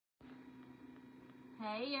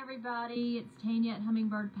Hey everybody, it's Tanya at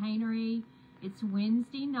Hummingbird Paintery. It's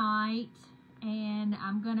Wednesday night and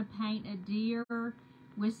I'm going to paint a deer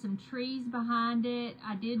with some trees behind it.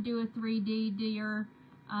 I did do a 3D deer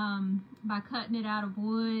by cutting it out of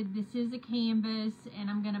wood. This is a canvas and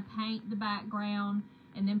I'm going to paint the background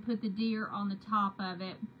and then put the deer on the top of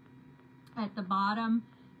it at the bottom.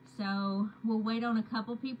 So we'll wait on a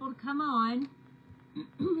couple people to come on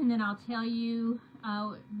and then I'll tell you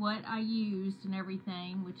what I used and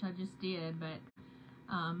everything, which I just did, but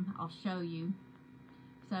I'll show you.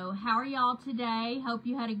 So how are y'all today? Hope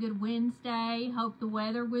you had a good Wednesday. Hope the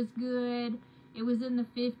weather was good. It was in the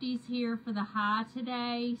 50s here for the high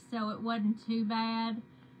today, so it wasn't too bad.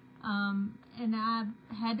 And I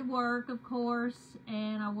had to work, of course,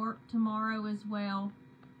 and I work tomorrow as well,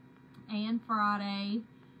 and Friday.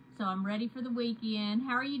 So I'm ready for the weekend.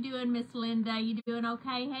 How are you doing, Miss Linda? You doing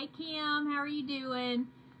okay? Hey, Kim, how are you doing?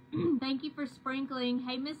 Thank you for sprinkling.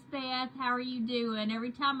 Hey, Miss Beth, how are you doing?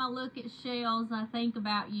 Every time I look at shells, I think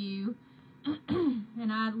about you.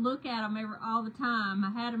 And I look at them all the time.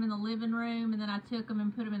 I had them in the living room, and then I took them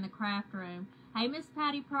and put them in the craft room. Hey, Miss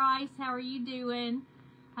Patty Price, how are you doing?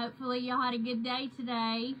 Hopefully y'all had a good day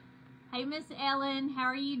today. Hey, Miss Ellen, how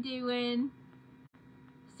are you doing?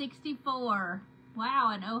 64.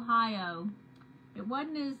 Wow, in Ohio. It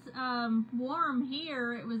wasn't as warm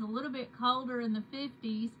here. It was a little bit colder in the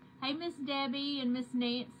 50s. Hey, Miss Debbie and Miss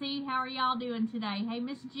Nancy, how are y'all doing today? Hey,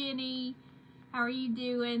 Miss Jenny, how are you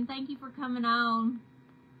doing? Thank you for coming on.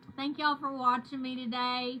 Thank y'all for watching me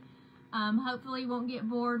today. Hopefully you won't get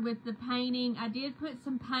bored with the painting. I did put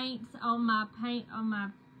some paints on my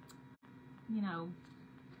you know,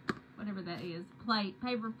 whatever that is,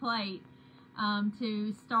 paper plate,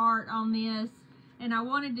 to start on this. And I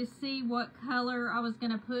wanted to see what color I was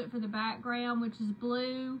going to put for the background, which is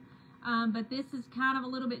blue. But this is kind of a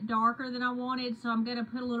little bit darker than I wanted, so I'm going to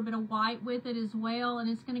put a little bit of white with it as well, and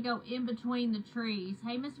it's going to go in between the trees.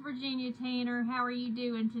 Hey, Miss Virginia Tanner, how are you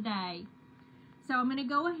doing today? So I'm going to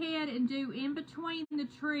go ahead and do in between the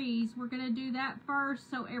trees. We're going to do that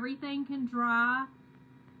first so everything can dry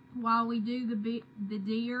while we do the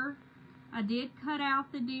deer. I did cut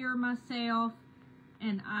out the deer myself,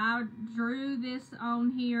 and I drew this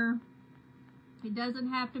on here. It doesn't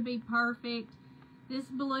have to be perfect. This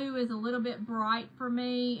blue is a little bit bright for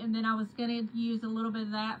me, and then I was going to use a little bit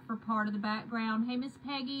of that for part of the background. Hey, Miss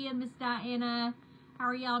Peggy and Miss Diana, how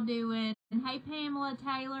are y'all doing? And hey, Pamela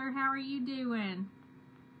Taylor, how are you doing?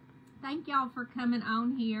 Thank y'all for coming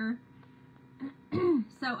on here.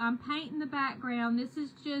 So I'm painting the background. This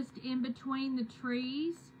is just in between the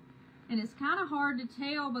trees. And it's kind of hard to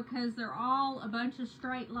tell because they're all a bunch of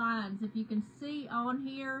straight lines. If you can see on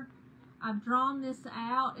here, I've drawn this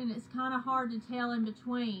out and it's kind of hard to tell in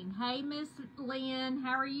between. Hey, Miss Lynn,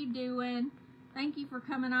 how are you doing? Thank you for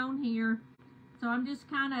coming on here. So I'm just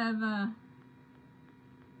kind of, I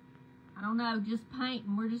don't know, just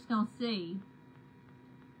painting. We're just going to see.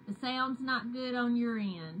 The sound's not good on your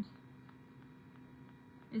end.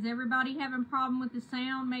 Is everybody having a problem with the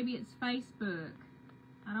sound? Maybe it's Facebook.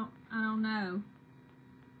 I don't know.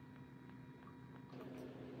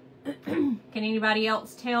 Can anybody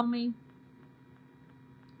else tell me?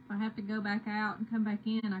 If I have to go back out and come back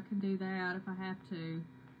in, I can do that if I have to.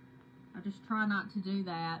 I just try not to do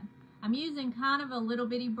that. I'm using kind of a little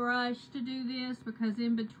bitty brush to do this because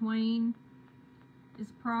in between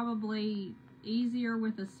is probably easier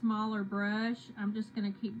with a smaller brush. I'm just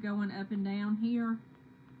going to keep going up and down here.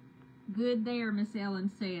 Good there, Miss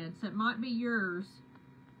Ellen said. So it might be yours,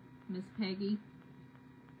 Miss Peggy.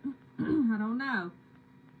 I don't know.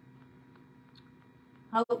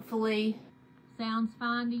 Hopefully sounds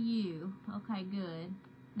fine to you. Okay, good.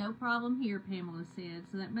 No problem here, Pamela said.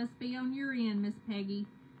 So that must be on your end, Miss Peggy.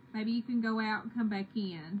 Maybe you can go out and come back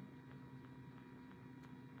in.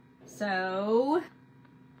 So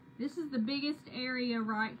this is the biggest area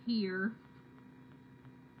right here.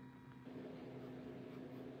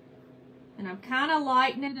 And I'm kind of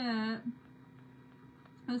lightening it up.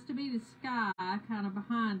 Supposed to be the sky kind of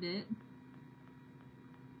behind it.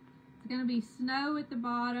 It's going to be snow at the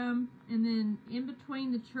bottom, and then in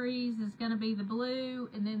between the trees is going to be the blue,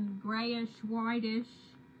 and then grayish, whitish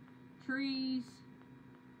trees.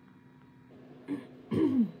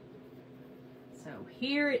 So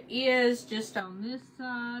here it is just on this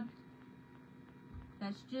side.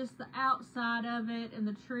 That's just the outside of it, and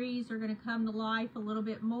the trees are going to come to life a little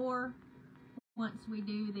bit more once we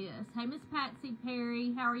do this. Hey, Miss Patsy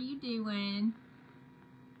Perry, how are you doing?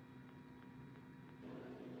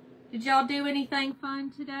 Did y'all do anything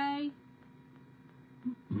fun today?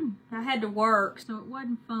 I had to work, so it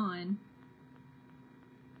wasn't fun.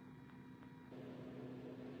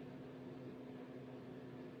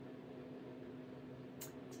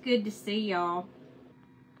 good to see y'all.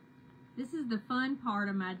 This is the fun part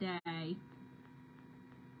of my day.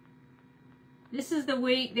 This is the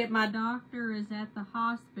week that my doctor is at the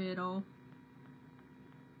hospital.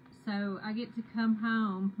 So I get to come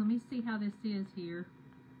home. Let me see how this is here.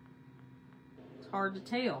 It's hard to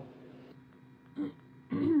tell.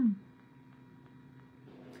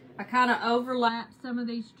 I kind of overlap some of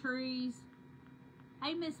these trees.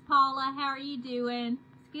 Hey, Miss Paula, how are you doing?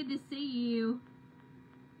 It's good to see you.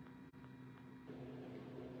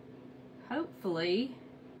 Hopefully,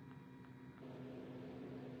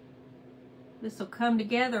 this will come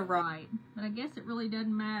together right, but I guess it really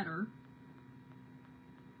doesn't matter.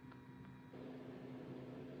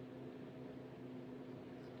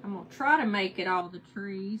 I'm going to try to make it all the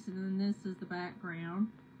trees, and then this is the background.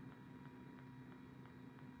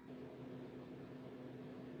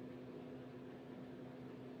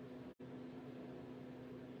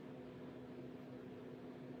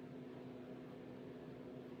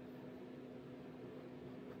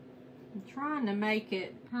 I'm trying to make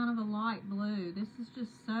it kind of a light blue. This is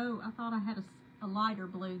just so, I thought I had a lighter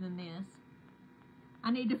blue than this.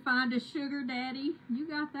 I need to find a sugar daddy. You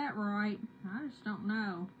got that right. I just don't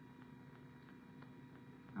know.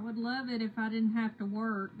 I would love it if I didn't have to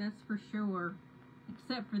work, that's for sure.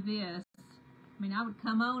 Except for this. I mean, I would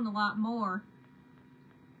come on a lot more.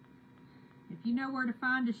 If you know where to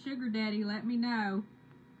find a sugar daddy, let me know.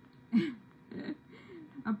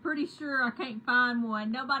 I'm pretty sure I can't find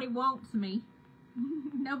one. Nobody wants me.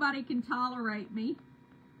 Nobody can tolerate me.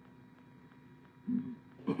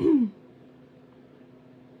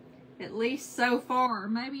 At least so far.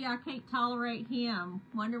 Maybe I can't tolerate him.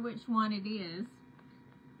 Wonder which one it is.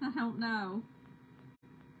 I don't know.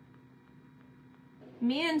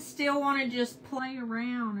 Men still want to just play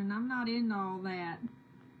around, and I'm not into all that.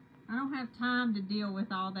 I don't have time to deal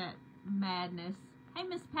with all that madness. Hey,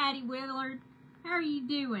 Miss Patty Willard. How are you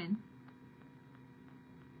doing?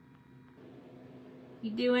 You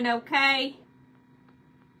doing okay?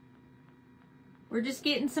 We're just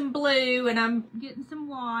getting some blue, and I'm getting some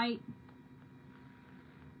white.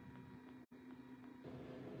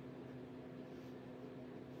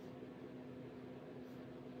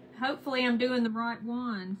 Hopefully I'm doing the right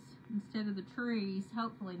ones instead of the trees.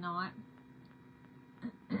 Hopefully not.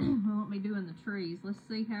 I won't be doing the trees. Let's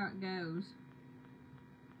see how it goes.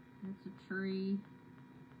 That's a tree.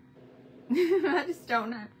 I just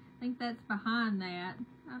don't know. I think that's behind that.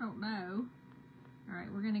 I don't know.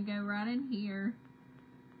 Alright, we're going to go right in here.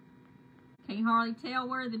 Can't hardly tell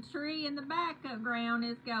where the tree in the background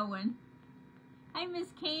is going. Hey, Miss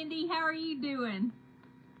Candy, how are you doing?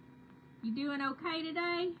 You doing okay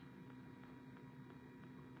today?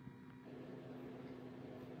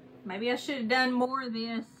 Maybe I should have done more of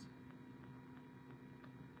this.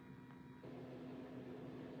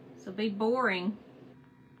 This will be boring.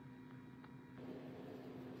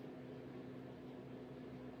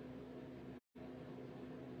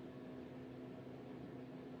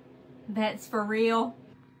 That's for real?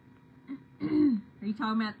 Are you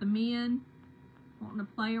talking about the men wanting to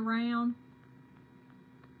play around?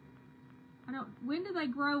 When do they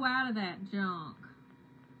grow out of that junk?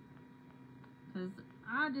 Because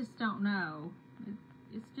I just don't know.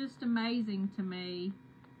 It's just amazing to me.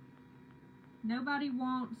 Nobody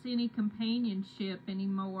wants any companionship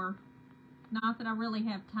anymore. Not that I really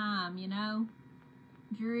have time, you know?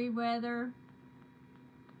 Dreary weather.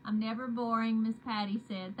 I'm never boring, Miss Patty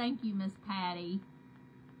said. Thank you, Miss Patty.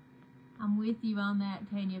 I'm with you on that,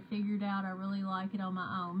 Tanya. Figured out I really like it on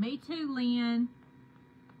my own. Me too, Lynn.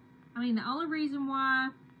 I mean, the only reason why,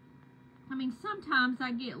 sometimes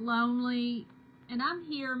I get lonely, and I'm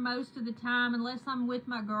here most of the time, unless I'm with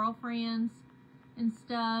my girlfriends and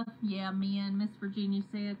stuff. Yeah, me and Miss Virginia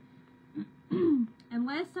said.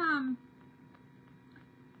 Unless I'm,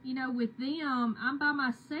 with them, I'm by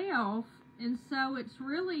myself, and so it's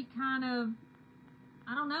really kind of,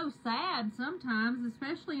 I don't know, sad sometimes,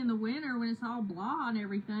 especially in the winter when it's all blah and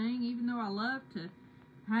everything, even though I love to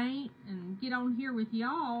paint and get on here with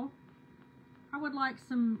y'all. I would like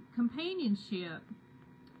some companionship.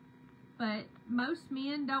 But most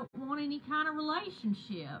men don't want any kind of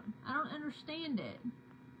relationship. I don't understand it.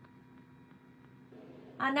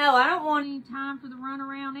 I know, I don't want any time for the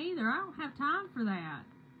runaround either. I don't have time for that.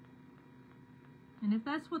 And if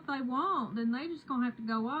that's what they want, then they just gonna have to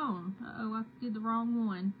go on. Uh-oh, I did the wrong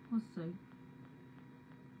one. Let's see.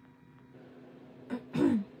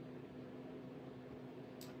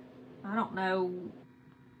 I don't know.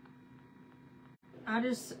 I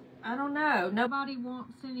don't know. Nobody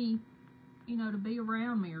wants any, to be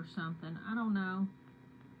around me or something. I don't know.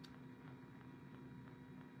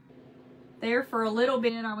 There for a little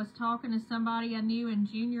bit, I was talking to somebody I knew in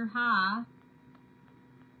junior high.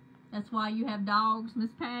 That's why you have dogs,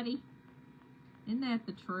 Miss Patty. Isn't that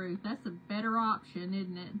the truth? That's a better option,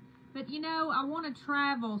 isn't it? But you know, I want to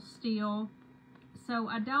travel still, so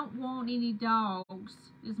I don't want any dogs.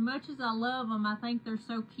 As much as I love them, I think they're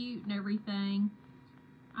so cute and everything.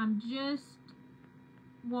 I'm just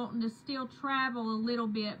wanting to still travel a little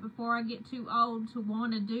bit before I get too old to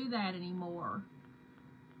want to do that anymore.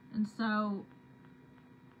 And so,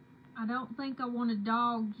 I don't think I want a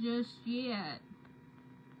dog just yet.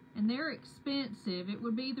 And they're expensive. It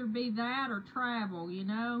would either be that or travel, you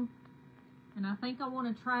know? And I think I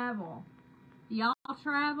want to travel. Do y'all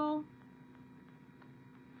travel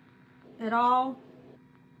at all?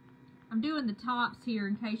 I'm doing the tops here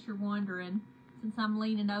in case you're wondering, since I'm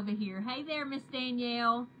leaning over here. Hey there, Miss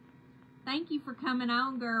Danielle. Thank you for coming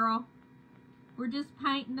on, girl. We're just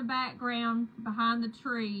painting the background behind the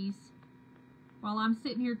trees while I'm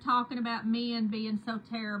sitting here talking about men being so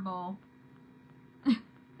terrible.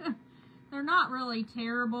 They're not really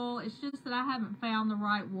terrible. It's just that I haven't found the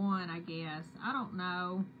right one, I guess. I don't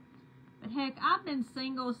know. But heck, I've been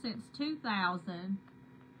single since 2000.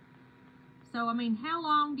 So, I mean, how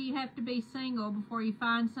long do you have to be single before you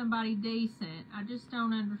find somebody decent? I just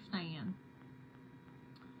don't understand.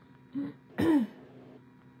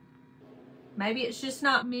 Maybe it's just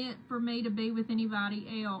not meant for me to be with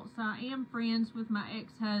anybody else. I am friends with my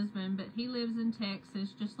ex-husband, but he lives in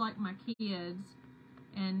Texas just like my kids.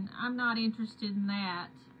 And I'm not interested in that.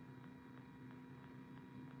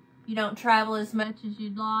 You don't travel as much as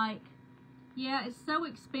you'd like. Yeah, it's so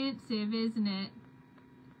expensive, isn't it?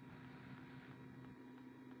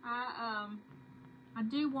 I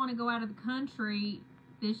do want to go out of the country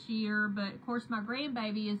this year, but of course my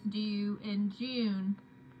grandbaby is due in June.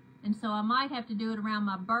 And so I might have to do it around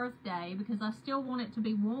my birthday because I still want it to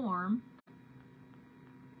be warm.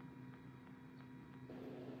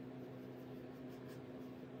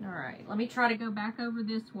 Alright, let me try to go back over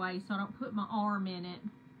this way so I don't put my arm in it.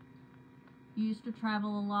 Used to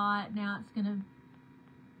travel a lot, now it's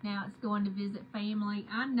going to visit family.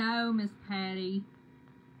 I know, Miss Patty.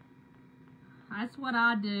 That's what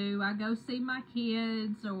I do. I go see my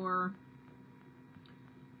kids or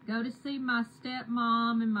go to see my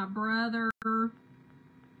stepmom and my brother.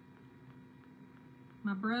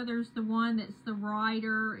 My brother's the one that's the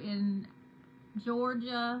writer in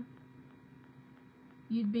Georgia.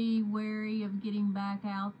 You'd be wary of getting back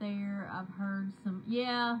out there. I've heard some,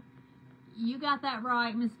 yeah, you got that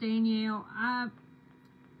right, Miss Danielle. I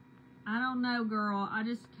don't know, girl. I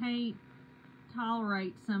just can't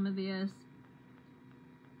tolerate some of this.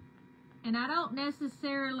 And I don't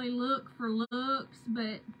necessarily look for looks,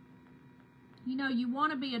 but, you know, you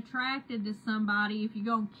want to be attracted to somebody if you're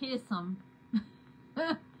going to kiss them.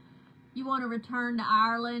 You want to return to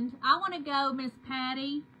Ireland? I want to go, Miss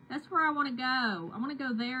Patty. That's where I want to go. I want to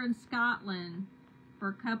go there in Scotland for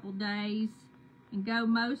a couple days and go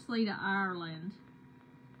mostly to Ireland.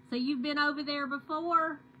 So you've been over there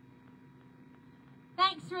before?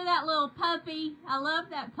 Thanks for that little puppy. I love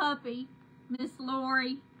that puppy, Miss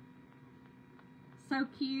Lori. So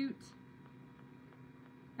cute.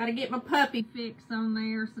 Gotta get my puppy fix on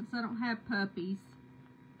there since I don't have puppies.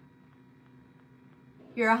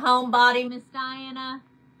 You're a homebody, Miss Diana.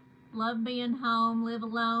 Love being home, live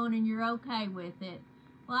alone, and you're okay with it.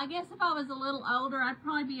 Well, I guess if I was a little older, I'd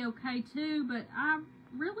probably be okay too, but I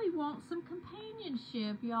really want some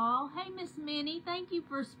companionship, y'all. Hey, Miss Minnie, thank you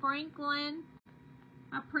for sprinkling.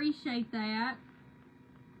 I appreciate that.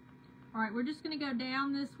 All right, we're just going to go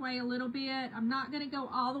down this way a little bit. I'm not going to go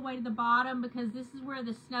all the way to the bottom because this is where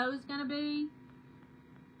the snow is going to be.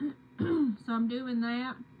 So I'm doing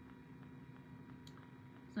that.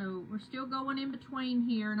 So we're still going in between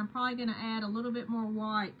here, and I'm probably going to add a little bit more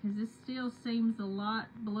white because this still seems a lot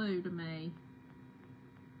blue to me.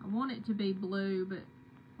 I want it to be blue, but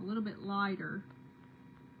a little bit lighter.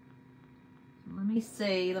 So let me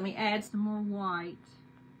see. Let me add some more white.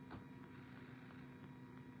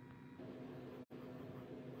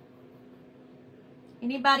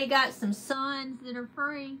 Anybody got some sons that are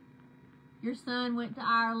free? Your son went to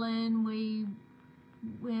Ireland. We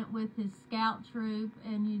went with his scout troop,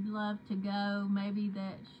 and you'd love to go. Maybe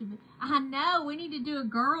that should be. I know, we need to do a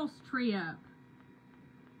girls trip.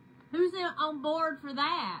 Who's on board for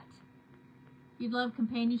that? You'd love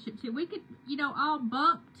companionship too. We could, you know, all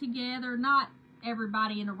bunk together, not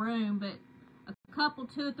everybody in a room, but a couple,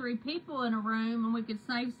 2 or 3 people in a room, and we could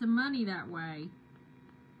save some money that way.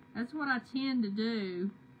 That's what I tend to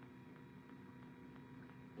do.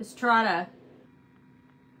 Just try to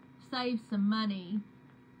save some money.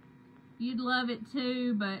 You'd love it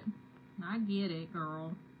too, but I get it,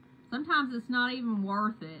 girl. Sometimes it's not even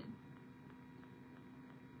worth it.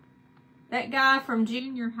 That guy from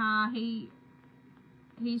junior high,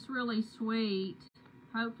 he's really sweet.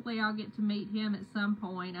 Hopefully I'll get to meet him at some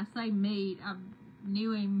point. I say meet, I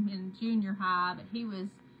knew him in junior high, but he was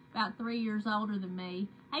about 3 years older than me.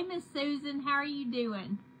 Hey, Miss Susan, how are you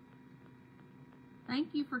doing? Thank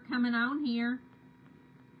you for coming on here.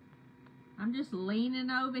 I'm just leaning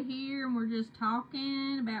over here and we're just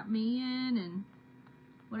talking about men and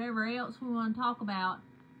whatever else we want to talk about.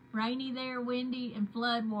 Rainy there, windy, and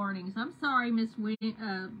flood warnings. I'm sorry, Miss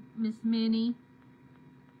Minnie.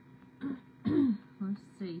 Let's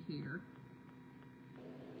see here.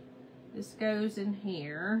 This goes in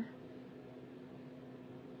here.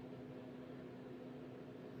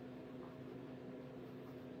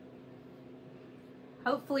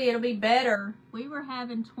 Hopefully it'll be better. We were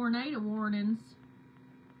having tornado warnings.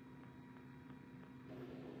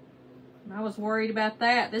 I was worried about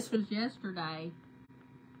that. This was yesterday.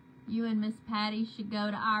 You and Miss Patty should go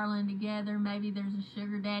to Ireland together. Maybe there's a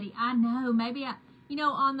sugar daddy. I know. Maybe you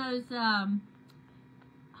know, on those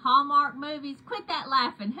Hallmark movies. Quit that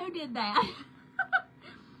laughing. Who did that?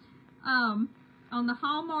 On the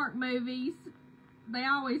Hallmark movies, they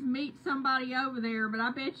always meet somebody over there, but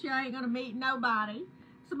I bet you I ain't gonna meet nobody.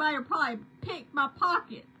 Somebody will probably pick my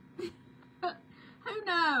pocket. Who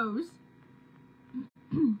knows?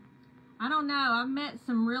 I don't know. I've met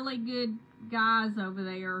some really good guys over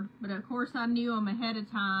there, but of course I knew them ahead of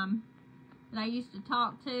time that I used to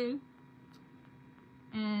talk to.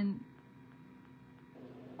 And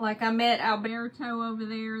like I met Alberto over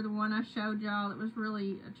there, the one I showed y'all that was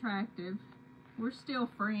really attractive. We're still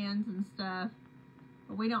friends and stuff,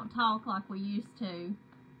 but we don't talk like we used to.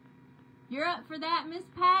 You're up for that, Miss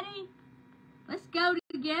Patty? Let's go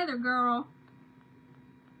together, girl.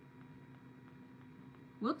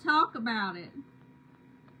 We'll talk about it.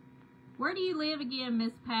 Where do you live again,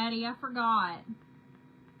 Miss Patty? I forgot.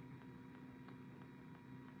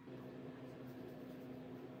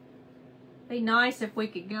 Be nice if we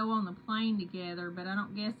could go on the plane together, but I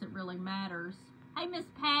don't guess it really matters. Hey, Miss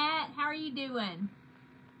Pat, how are you doing?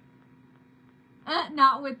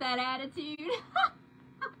 Not with that attitude.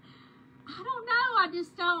 I don't know. I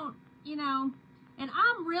just don't, you know. And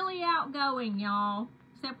I'm really outgoing, y'all,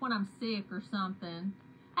 except when I'm sick or something.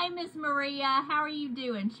 Hey, Miss Maria, how are you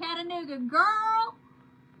doing? Chattanooga, girl,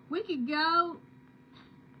 we could go.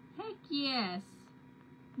 Heck yes.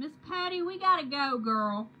 Miss Patty, we gotta go,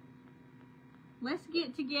 girl. Let's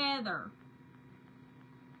get together.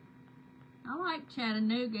 I like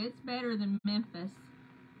Chattanooga. It's better than Memphis.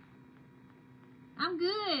 I'm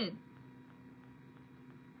good.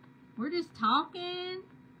 We're just talking.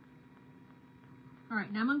 All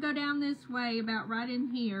right, now I'm going to go down this way about right in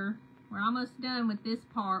here. We're almost done with this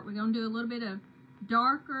part. We're going to do a little bit of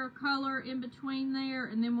darker color in between there,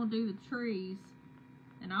 and then we'll do the trees.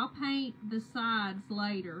 And I'll paint the sides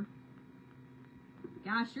later.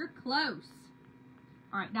 Gosh, you're close.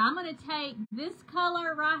 All right, now I'm going to take this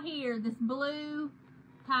color right here, this blue,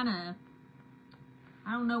 kind of,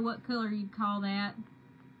 I don't know what color you'd call that,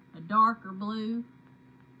 a darker blue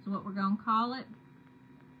is what we're going to call it.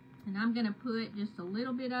 And I'm going to put just a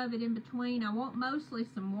little bit of it in between. I want mostly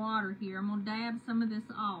some water here. I'm going to dab some of this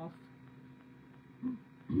off.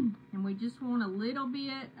 And we just want a little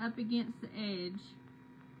bit up against the edge,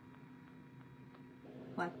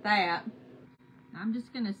 like that. I'm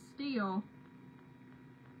just going to still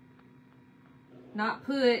not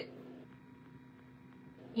put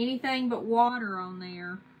anything but water on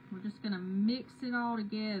there. We're just going to mix it all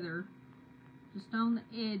together, just on the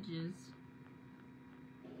edges.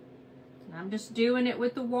 And I'm just doing it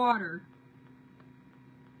with the water,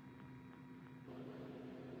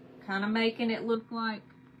 kind of making it look like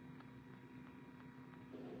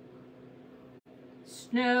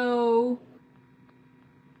snow,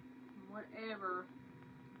 whatever.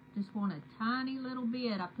 Just want a tiny little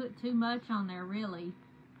bit. I put too much on there, really.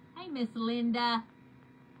 Hey, Miss Linda.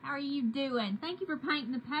 How are you doing? Thank you for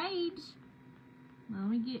painting the page. Well, let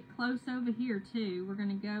me get close over here, too. We're going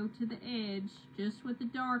to go to the edge just with the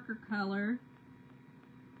darker color.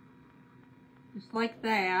 Just like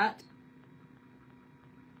that.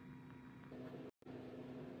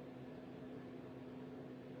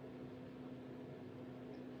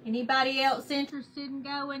 Anybody else interested in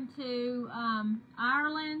going to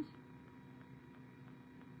Ireland?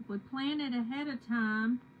 If we plan it ahead of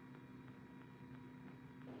time.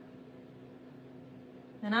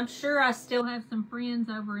 And I'm sure I still have some friends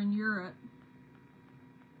over in Europe.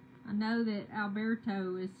 I know that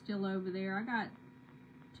Alberto is still over there. I got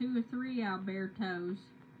 2 or 3 Albertos.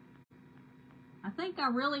 I think I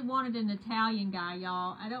really wanted an Italian guy,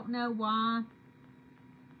 y'all. I don't know why.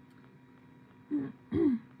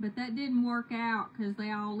 But that didn't work out because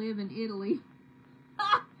they all live in Italy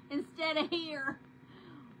instead of here.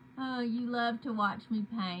 Oh, you love to watch me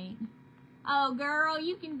paint. Oh, girl,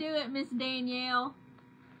 you can do it, Miss Danielle.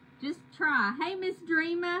 Just try. Hey, Miss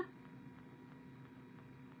Dreamer.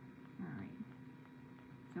 All right.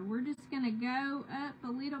 So we're just going to go up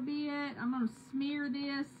a little bit. I'm going to smear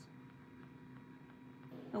this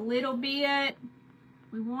a little bit.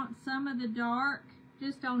 We want some of the dark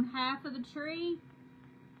just on half of the tree.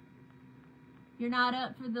 You're not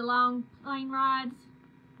up for the long plane rides?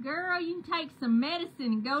 Girl, you can take some medicine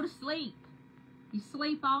and go to sleep. You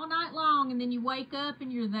sleep all night long and then you wake up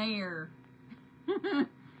and you're there.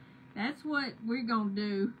 That's what we're going to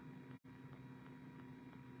do.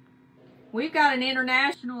 We've got an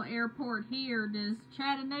international airport here. Does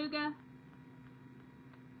Chattanooga?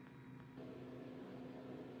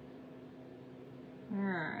 All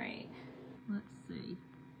right. Let's see.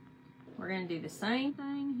 We're going to do the same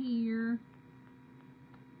thing here.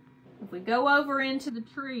 If we go over into the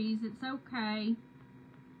trees, it's okay.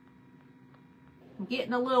 I'm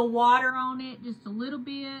getting a little water on it, just a little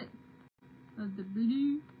bit of the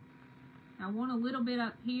blue. I want a little bit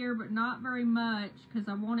up here, but not very much because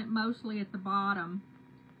I want it mostly at the bottom.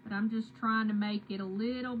 But I'm just trying to make it a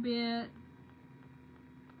little bit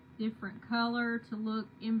different color to look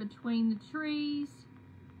in between the trees.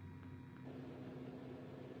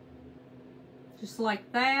 Just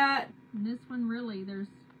like that. And this one really, let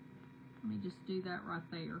me just do that right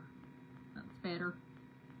there. That's better.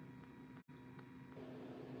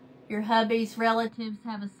 Your hubby's relatives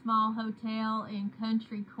have a small hotel in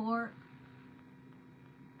Country Court,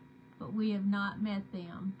 but we have not met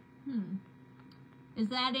them. Is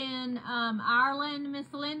that in Ireland, Miss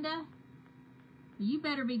Linda? You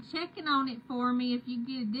better be checking on it for me if you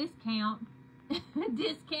get a discount.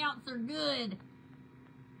 Discounts are good.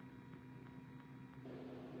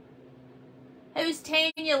 Who's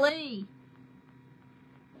Tanya Lee?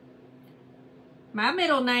 My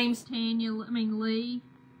middle name's Lee.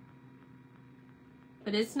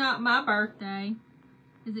 But it's not my birthday.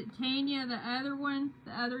 Is it Tanya, the other one?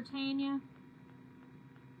 The other Tanya?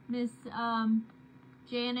 Miss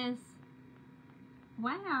Janice?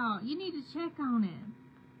 Wow, you need to check on it.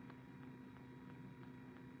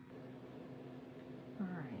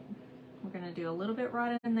 Alright. We're going to do a little bit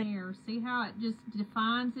right in there. See how it just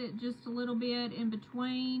defines it just a little bit in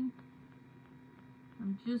between?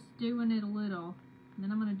 I'm just doing it a little. And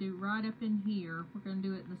then I'm going to do right up in here. We're going to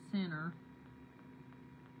do it in the center.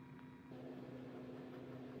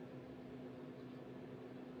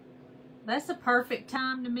 That's a perfect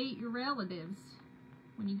time to meet your relatives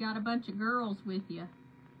when you got a bunch of girls with you.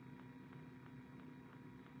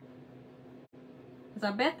 Because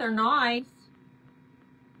I bet they're nice.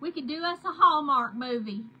 We could do us a Hallmark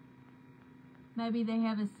movie. Maybe they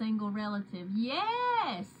have a single relative.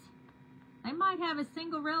 Yes! They might have a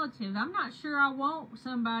single relative. I'm not sure I want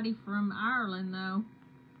somebody from Ireland, though.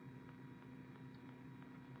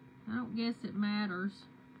 I don't guess it matters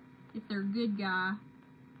if they're a good guy.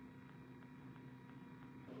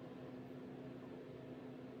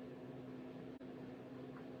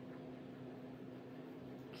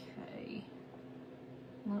 Okay.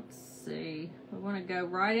 Let's see. I want to go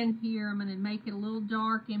right in here. I'm going to make it a little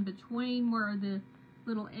dark in between where the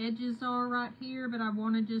little edges are right here, but I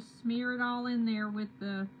want to just smear it all in there with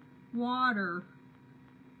the water.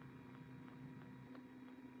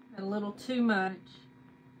 A little too much.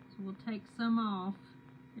 So we'll take some off.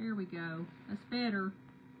 There we go. That's better.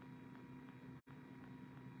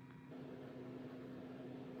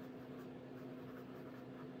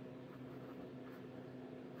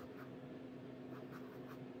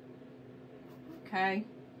 Okay.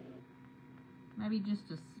 Maybe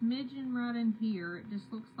just a smidgen right in here. It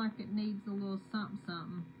just looks like it needs a little something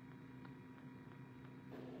something.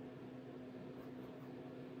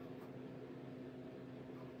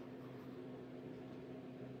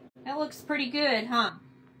 That looks pretty good, huh?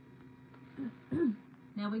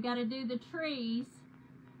 Now we got to do the trees.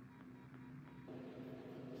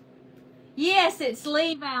 Yes, it's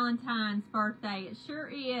Lee Valentine's birthday. It sure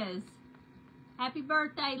is. Happy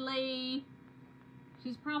birthday, Lee.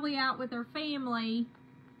 She's probably out with her family.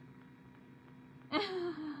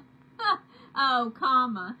 Oh,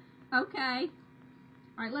 comma. Okay.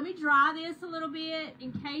 All right, let me dry this a little bit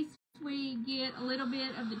in case we get a little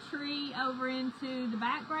bit of the tree over into the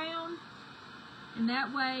background. And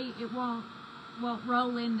that way it won't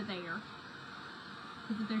roll into there.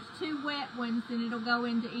 Because if there's two wet ones, then it'll go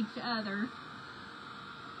into each other.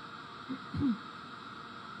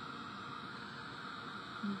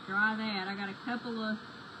 Dry that. I got a couple of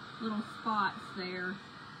little spots there.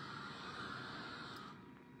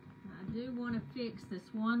 I do want to fix this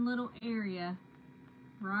one little area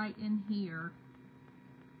right in here.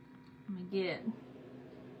 Let me get,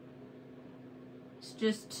 it's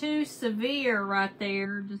just too severe right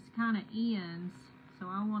there, just kind of ends. So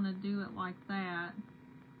I want to do it like that.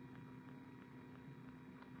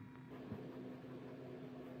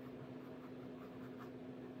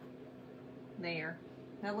 There,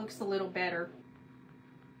 that looks a little better.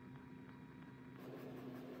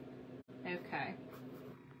 Okay,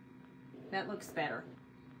 that looks better.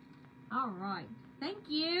 All right, thank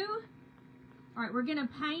you. All right, we're gonna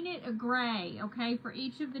paint it a gray, okay, for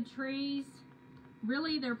each of the trees.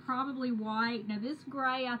 Really, they're probably white. Now this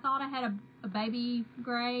gray, I thought I had a baby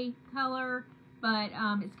gray color, but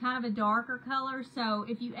it's kind of a darker color. So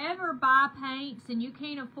if you ever buy paints and you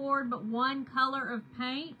can't afford but one color of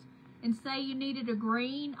paint, and say you needed a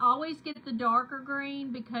green, always get the darker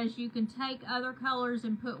green, because you can take other colors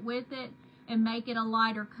and put with it and make it a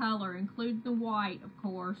lighter color, include the white, of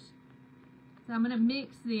course. So I'm gonna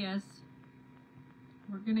mix this.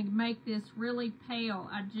 We're gonna make this really pale.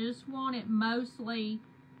 I just want it mostly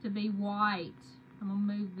to be white. I'm gonna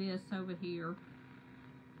move this over here.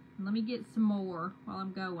 And let me get some more while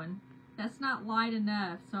I'm going. That's not light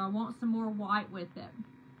enough, so I want some more white with it.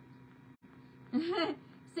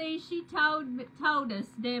 See, she told us,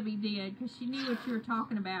 Debbie did, because she knew what you were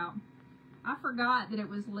talking about. I forgot that it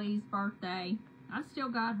was Lee's birthday. I still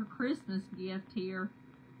got her Christmas gift here.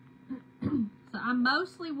 So I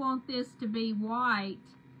mostly want this to be white,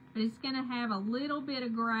 but it's going to have a little bit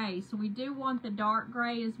of gray. So we do want the dark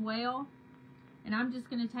gray as well. And I'm just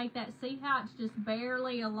going to take that. See how it's just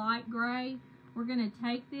barely a light gray? We're going to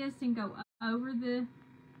take this and go over the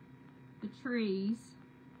trees.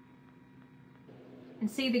 And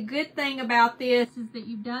see, the good thing about this is that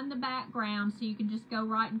you've done the background, so you can just go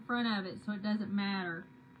right in front of it, so it doesn't matter.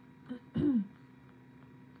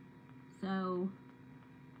 So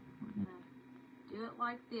we're going to do it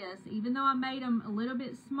like this. Even though I made them a little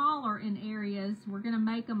bit smaller in areas, we're going to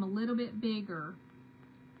make them a little bit bigger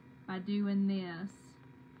by doing this.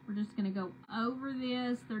 We're just going to go over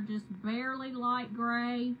this. They're just barely light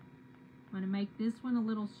gray. I'm going to make this one a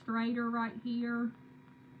little straighter right here.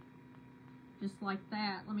 Just like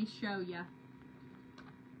that. Let me show you.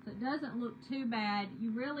 So it doesn't look too bad.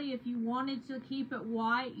 You really, if you wanted to keep it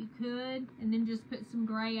white, you could, and then just put some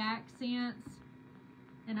gray accents.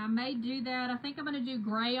 And I may do that. I think I'm going to do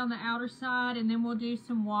gray on the outer side, and then we'll do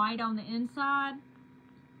some white on the inside.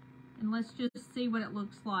 And let's just see what it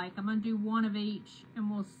looks like. I'm going to do one of each,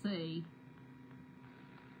 and we'll see.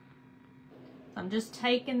 So I'm just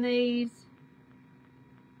taking these,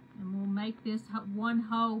 and we'll make this one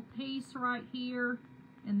whole piece right here,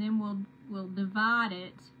 and then we'll divide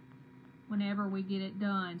it whenever we get it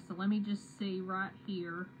done. So let me just see right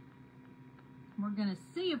here. We're going to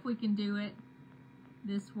see if we can do it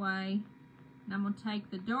this way. And I'm going to take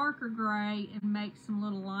the darker gray and make some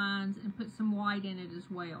little lines and put some white in it as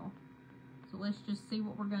well. So let's just see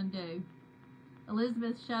what we're going to do.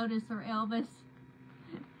 Elizabeth showed us her Elvis.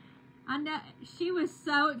 I know she was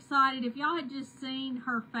so excited. If y'all had just seen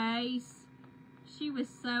her face, she was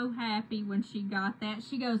so happy when she got that.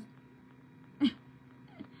 She goes,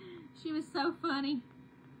 she was so funny.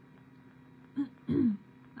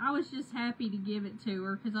 I was just happy to give it to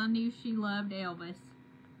her because I knew she loved Elvis.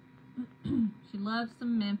 She loves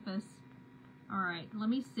some Memphis. All right, let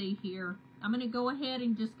me see here. I'm going to go ahead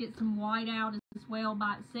and just get some white out as well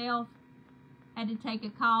by itself. Had to take a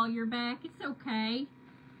collier back. It's okay.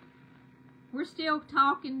 We're still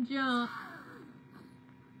talking junk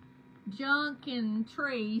and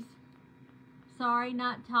trees. Sorry,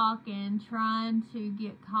 not talking. Trying to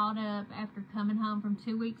get caught up after coming home from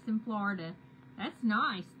 2 weeks in Florida. That's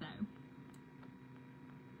nice, though.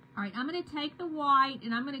 All right, I'm going to take the white,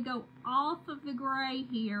 and I'm going to go off of the gray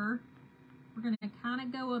here. We're going to kind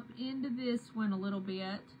of go up into this one a little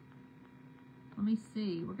bit. Let me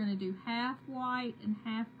see. We're going to do half white and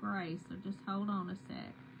half gray, so just hold on a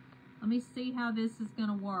sec. Let me see how this is going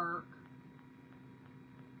to work.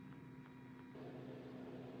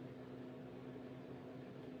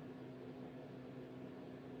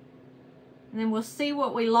 And then we'll see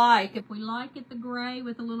what we like. If we like it the gray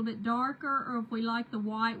with a little bit darker, or if we like the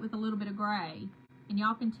white with a little bit of gray. And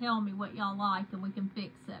y'all can tell me what y'all like and we can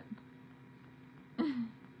fix it.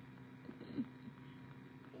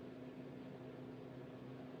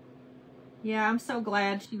 Yeah, I'm so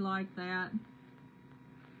glad she liked that.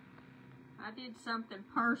 I did something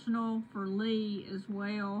personal for Lee as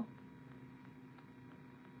well.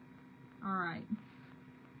 All right.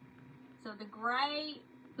 So the gray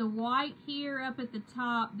the white here up at the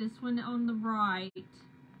top, this one on the right,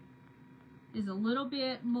 is a little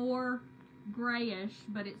bit more grayish,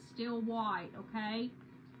 but it's still white, okay?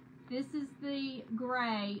 This is the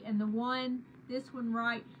gray, and this one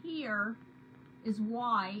right here is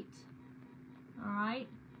white, all right?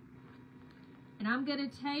 And I'm gonna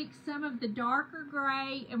take some of the darker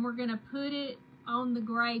gray and we're gonna put it on the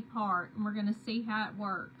gray part, and we're gonna see how it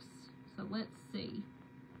works. So let's see.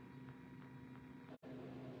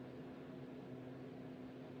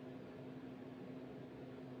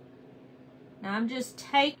 Now I'm just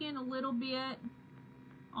taking a little bit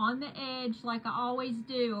on the edge like I always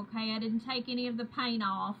do, okay? I didn't take any of the paint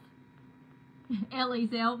off. Ellie's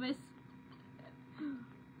Elvis.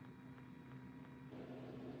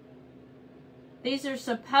 These are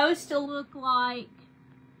supposed to look like,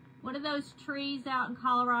 what are those trees out in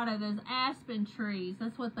Colorado? Those aspen trees.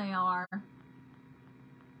 That's what they are.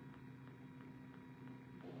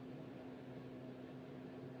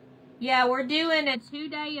 Yeah, we're doing a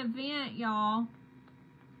 2-day event, y'all.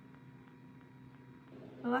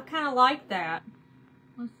 Well, I kind of like that.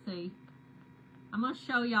 Let's see. I'm going to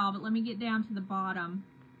show y'all, but let me get down to the bottom.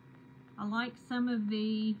 I like some of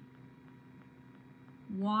the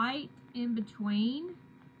white in between.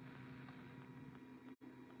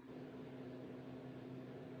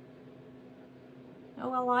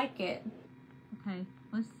 Oh, I like it. Okay,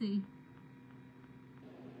 let's see.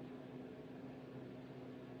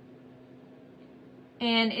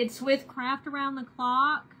 And it's with Craft Around the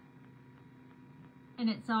Clock. And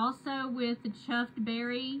it's also with the Chuffed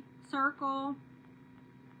Berry Circle.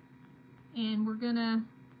 And we're gonna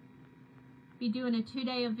be doing a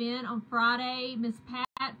 2-day event on Friday. Miss Pat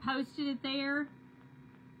posted it there.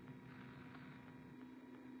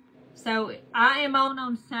 So I am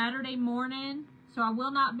on Saturday morning. So I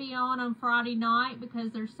will not be on Friday night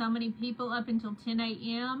because there's so many people up until 10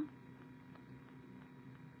 a.m.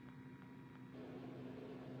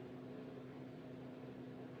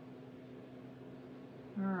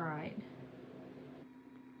 All right.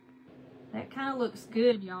 That kind of looks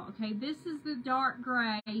good, y'all. Okay, this is the dark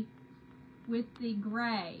gray with the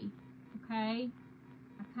gray. Okay.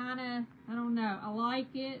 I don't know. I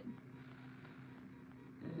like it.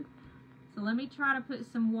 So let me try to put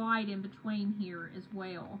some white in between here as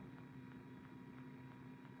well.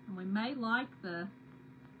 And we may like the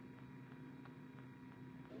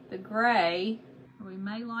gray, or we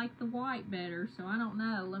may like the white better, so I don't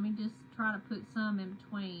know. Let me just try to put some in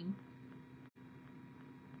between.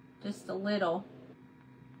 Just a little.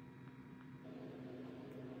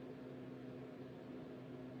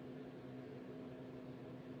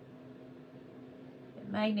 It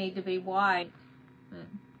may need to be white, but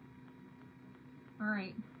all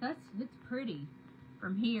right, it's pretty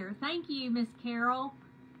from here. Thank you, Miss Carol.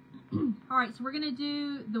 All right, so we're gonna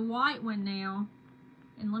do the white one now,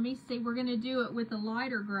 and let me see. We're gonna do it with the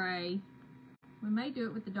lighter gray. We may do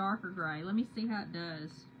it with the darker gray. Let me see how it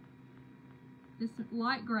does. This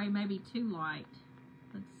light gray may be too light.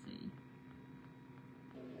 Let's see.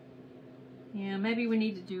 Yeah, maybe we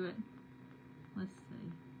need to do it. Let's see.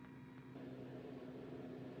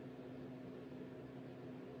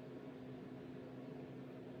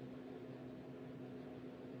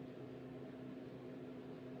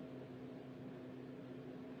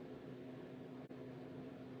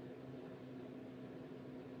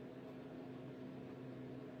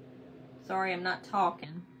 Sorry, I'm not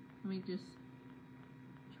talking. Let me just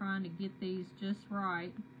trying to get these just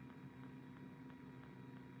right.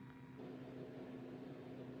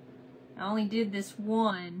 I only did this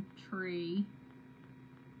one tree.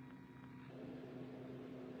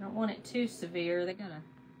 I don't want it too severe. They gotta.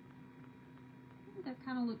 I think that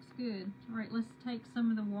kind of looks good. All right, let's take some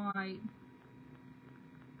of the white.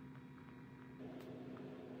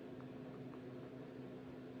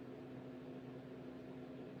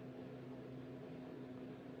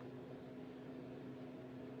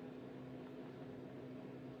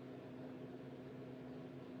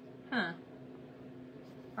 Huh.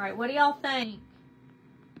 All right, what do y'all think?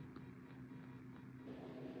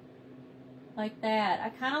 Like that. I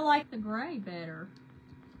kind of like the gray better.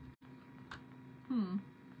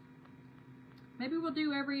 Maybe we'll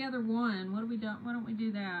do every other one. Why don't we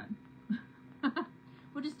do that?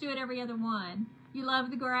 We'll just do it every other one. You love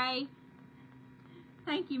the gray?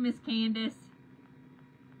 Thank you, Miss Candace.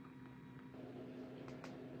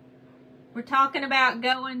 We're talking about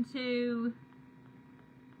going to...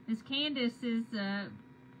 Miss Candace is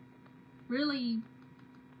really...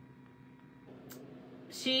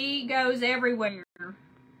 She goes everywhere.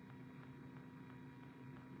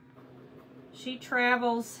 She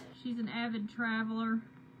travels. She's an avid traveler.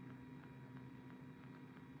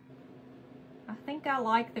 I think I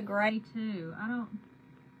like the gray too.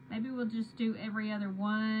 Maybe we'll just do every other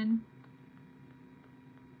one.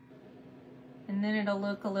 And then it'll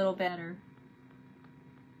look a little better.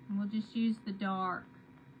 And we'll just use the dark.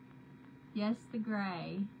 Yes, the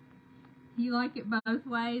gray. You like it both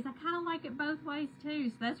ways? I kind of like it both ways too.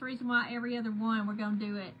 So that's the reason why every other one we're going to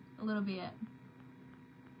do it a little bit.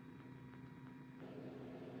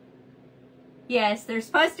 Yes, they're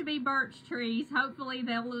supposed to be birch trees. Hopefully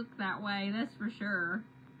they'll look that way. That's for sure.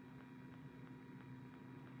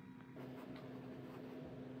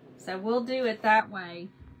 So we'll do it that way.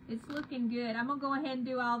 It's looking good. I'm going to go ahead and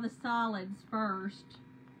do all the solids first.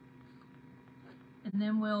 And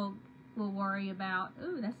then we'll worry about,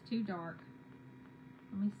 ooh, that's too dark.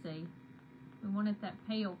 Let me see. We wanted that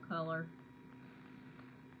pale color.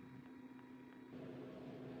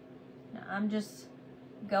 Now I'm just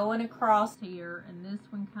going across here, and this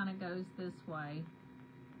one kind of goes this way.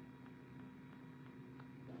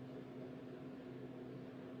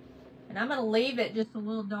 And I'm going to leave it just a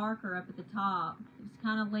little darker up at the top. It's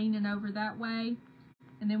kind of leaning over that way.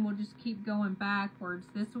 And then we'll just keep going backwards.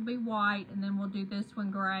 This will be white, and then we'll do this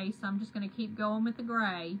one gray. So I'm just going to keep going with the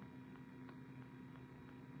gray.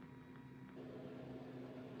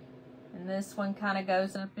 And this one kind of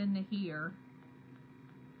goes up into here.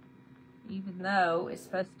 Even though it's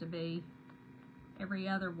supposed to be every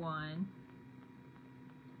other one.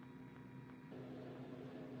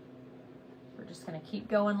 We're just going to keep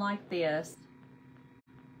going like this.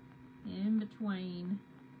 In between.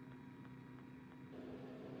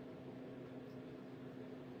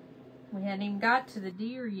 We hadn't even got to the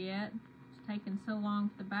deer yet. It's taking so long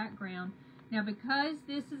for the background. Now because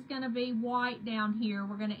this is going to be white down here,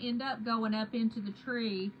 we're going to end up going up into the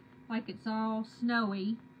tree like it's all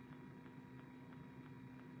snowy.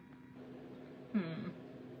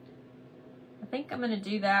 I think I'm going to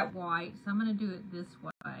do that white, so I'm going to do it this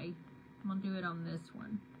way. I'm going to do it on this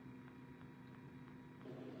one.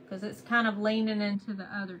 Because it's kind of leaning into the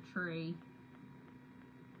other tree.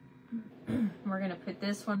 We're going to put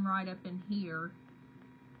this one right up in here.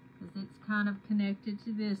 Because it's kind of connected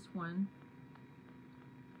to this one.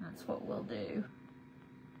 That's what we'll do.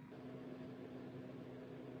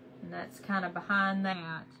 And that's kind of behind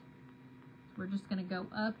that. We're just going to go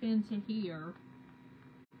up into here.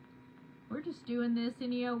 We're just doing this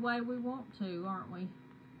any old way we want to, aren't we?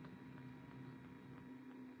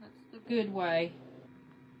 That's the good way.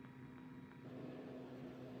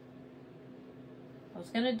 I was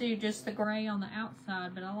going to do just the gray on the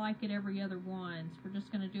outside, but I like it every other one. So we're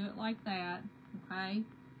just going to do it like that, okay?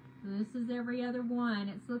 So this is every other one.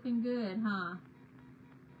 It's looking good, huh?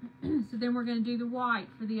 So then we're going to do the white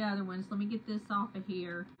for the other ones. Let me get this off of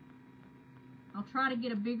here. I'll try to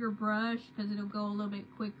get a bigger brush because it'll go a little bit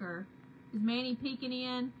quicker. Is Manny peeking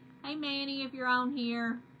in? Hey Manny, if you're on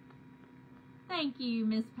here. Thank you,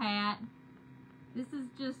 Miss Pat. This is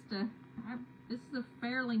just this is a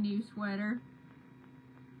fairly new sweater.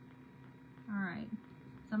 Alright,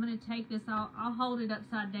 so I'm going to take this, I'll hold it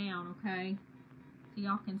upside down, okay? So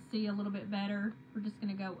y'all can see a little bit better. We're just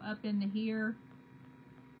going to go up into here.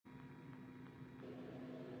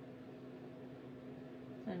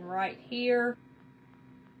 And right here,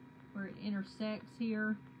 where it intersects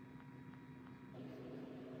here.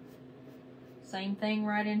 Same thing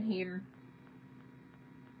right in here.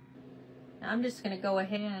 Now I'm just going to go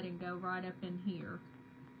ahead and go right up in here.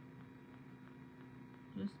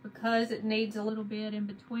 Just because it needs a little bit in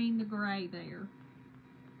between the gray there.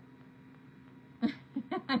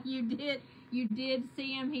 You did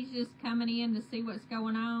see him. He's just coming in to see what's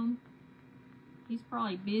going on. He's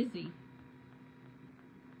probably busy.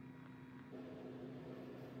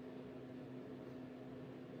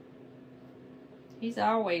 He's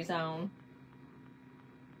always on.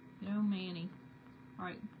 No, Manny.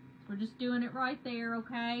 Alright, so we're just doing it right there,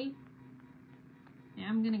 okay? Now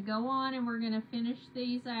I'm going to go on and we're going to finish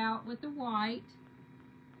these out with the white.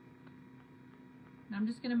 And I'm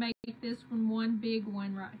just going to make this one big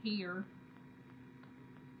one right here.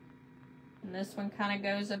 And this one kind of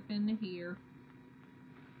goes up into here.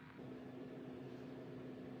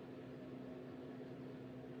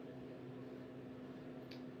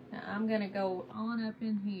 Now I'm going to go on up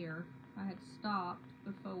in here. I had stopped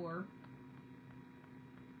before.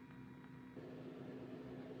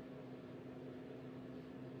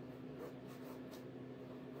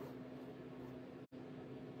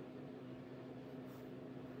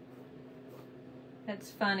 That's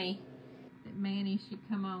funny that Manny should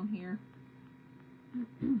come on here.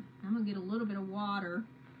 I'm going to get a little bit of water.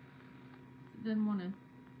 It doesn't want to,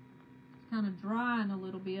 it's kind of drying a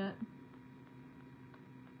little bit.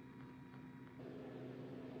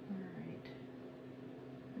 Alright.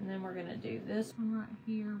 we're gonna do this one right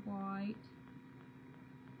here, white.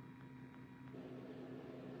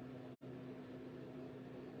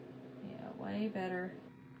 Yeah, way better.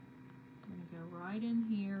 I'm gonna go right in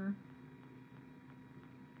here.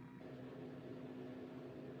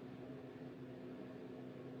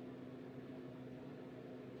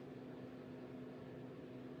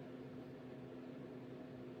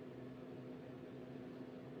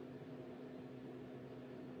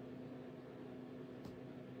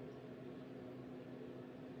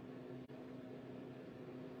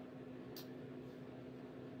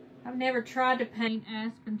 I've never tried to paint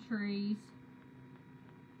aspen trees.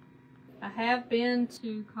 I have been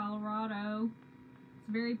to Colorado. It's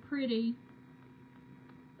very pretty.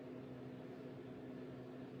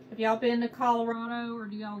 Have y'all been to Colorado, or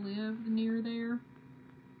do y'all live near there?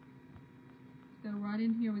 Let's go right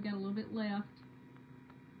in here. We got a little bit left.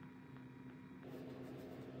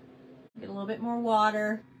 Get a little bit more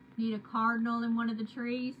water. Need a cardinal in one of the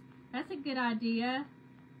trees. That's a good idea.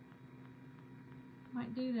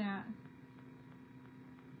 Might do that.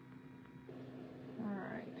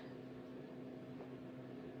 Alright.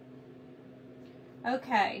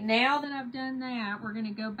 Okay, now that I've done that, we're going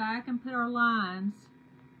to go back and put our lines.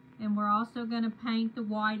 And we're also going to paint the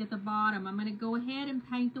white at the bottom. I'm going to go ahead and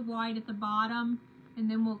paint the white at the bottom, and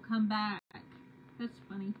then we'll come back. That's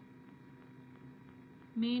funny.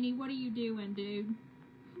 Manny, what are you doing, dude?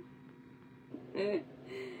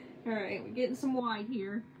 Alright, we're getting some white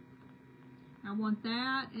here. I want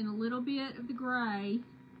that and a little bit of the gray.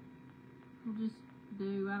 We'll just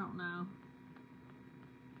do, I don't know.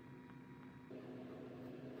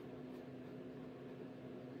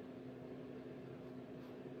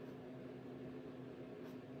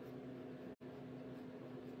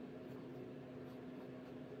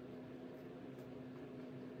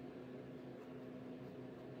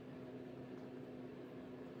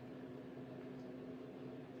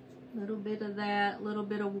 Little bit of that, little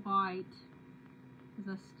bit of white.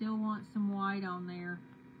 Because I still want some white on there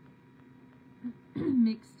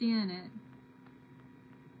mixed in it.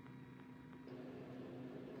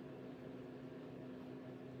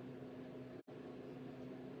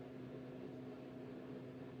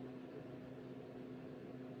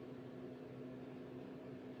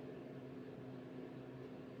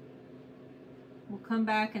 We'll come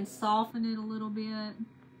back and soften it a little bit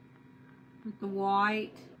with the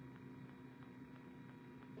white.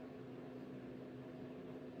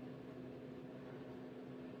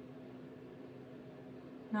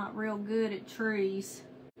 Not real good at trees.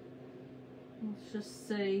 Let's just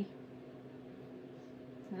see.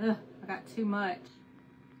 Ugh, I got too much.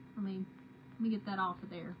 Let me get that off of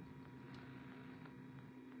there.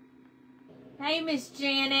 Hey, Miss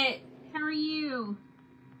Janet. How are you?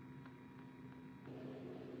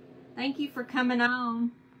 Thank you for coming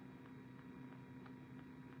on.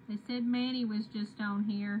 They said Manny was just on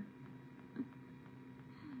here.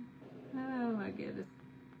 Oh my goodness.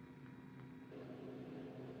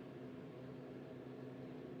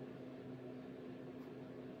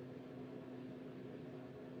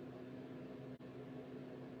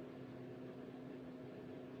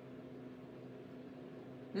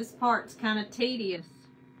 This part's kind of tedious.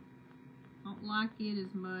 Don't like it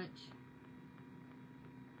as much.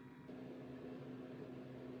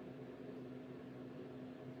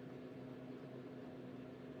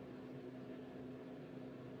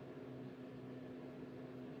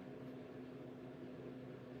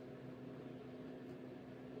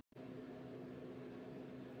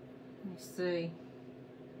 Let me see.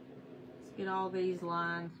 Let's get all these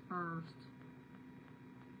lines first.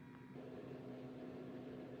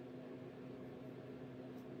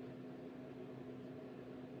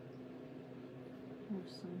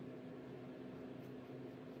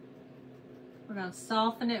 We're going to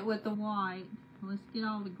soften it with the white. Let's get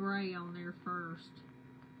all the gray on there first.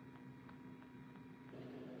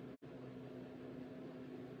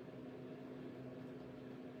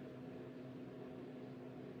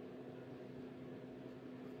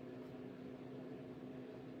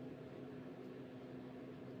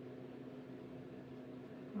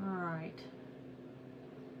 All right.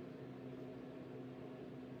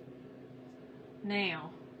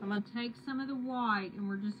 Now, I'm going to take some of the white and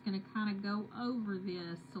we're just going to kind of go over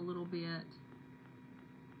this a little bit.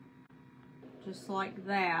 Just like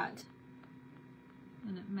that.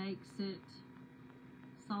 And it makes it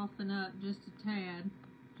soften up just a tad,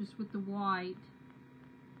 just with the white.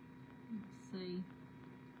 Let's see.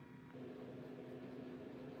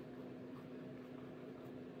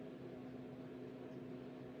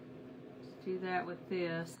 Let's do that with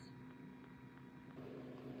this.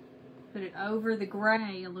 Put it over the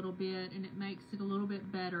gray a little bit, and it makes it a little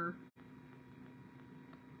bit better.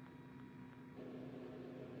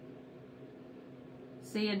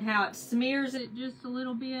 Seeing how it smears it just a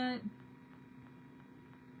little bit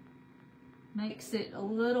makes it a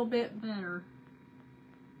little bit better.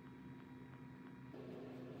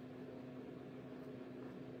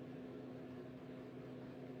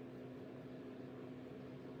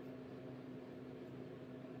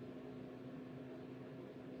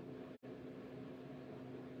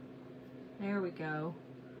 There we go.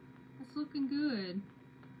 That's looking good.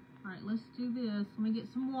 All right, let's do this. Let me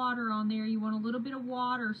get some water on there. You want a little bit of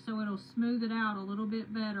water so it'll smooth it out a little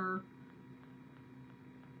bit better.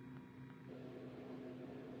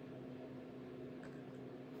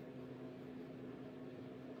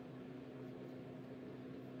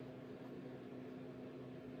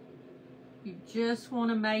 You just want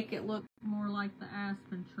to make it look more like the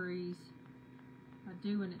aspen trees by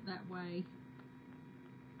doing it that way.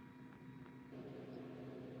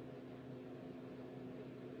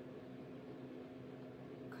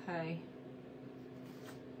 Okay,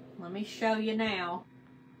 let me show you now.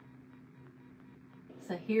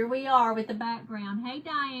 So here we are with the background. Hey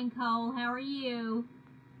Diane Cole, how are you?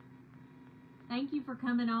 Thank you for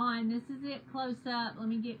coming on. This is it close up. Let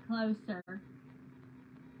me get closer.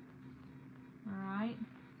 Alright,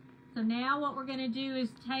 so now what we're going to do is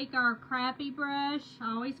take our crappy brush.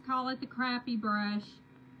 I always call it the crappy brush.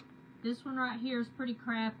 This one right here is pretty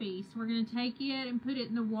crappy. So we're going to take it and put it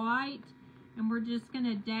in the white. And we're just going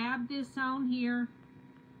to dab this on here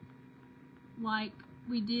like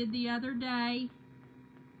we did the other day.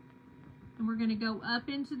 And we're going to go up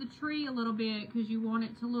into the tree a little bit because you want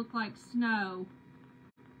it to look like snow.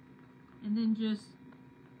 And then just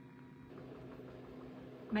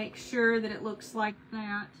make sure that it looks like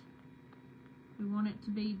that. We want it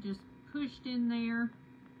to be just pushed in there.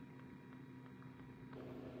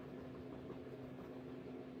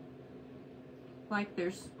 Like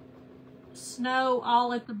there's snow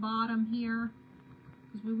all at the bottom here,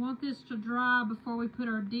 because we want this to dry before we put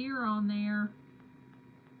our deer on there.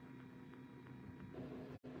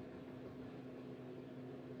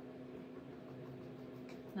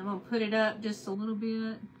 I'm going to put it up just a little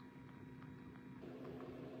bit,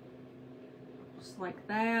 just like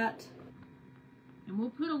that, and we'll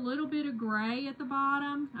put a little bit of gray at the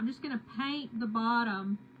bottom. I'm just going to paint the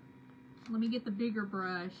bottom. Let me get the bigger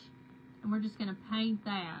brush, and we're just going to paint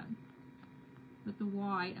that with the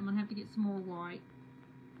white. I'm going to have to get some more white.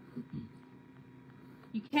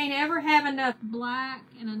 You can't ever have enough black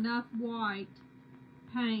and enough white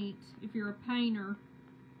paint if you're a painter.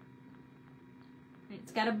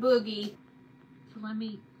 It's got a boogie. So let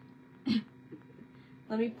me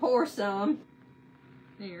pour some.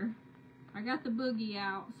 There. I got the boogie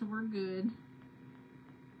out, so we're good.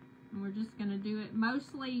 And we're just going to do it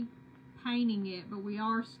mostly painting it, but we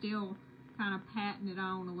are still kind of patting it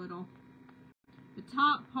on a little. The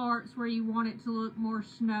top part's where you want it to look more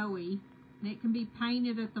snowy, and it can be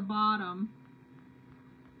painted at the bottom.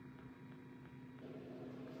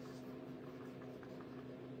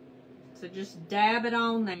 So just dab it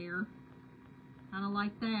on there, kind of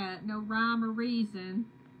like that, no rhyme or reason.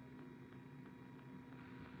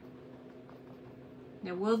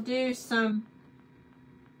 Now we'll do some,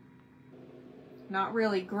 not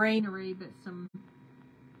really greenery, but some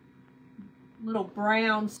little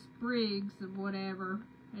brown sprigs of whatever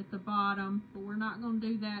at the bottom, but we're not going to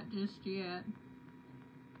do that just yet.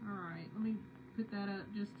 Alright, let me put that up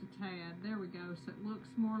just a tad. There we go, so it looks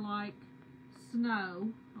more like snow.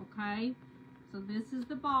 Okay, so this is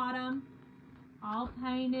the bottom all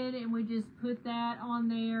painted, and we just put that on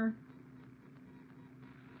there,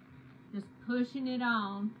 just pushing it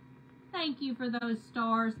on. Thank you for those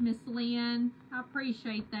stars, Miss Lynn. I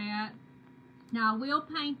appreciate that. Now, I will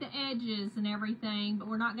paint the edges and everything, but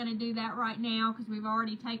we're not going to do that right now because we've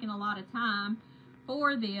already taken a lot of time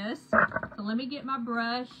for this. So let me get my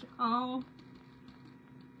brush all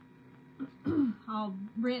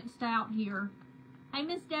rinsed out here. Hey,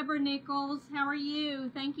 Miss Deborah Nichols, how are you?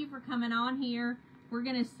 Thank you for coming on here. We're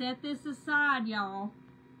going to set this aside, y'all.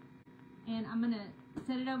 And I'm going to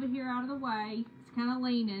set it over here out of the way. It's kind of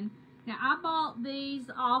leaning. Now, I bought these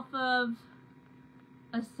off of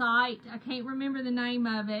a site. I can't remember the name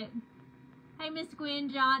of it. Hey, Miss Gwen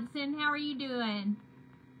Johnson, how are you doing?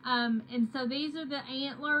 And so these are the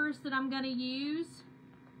antlers that I'm going to use.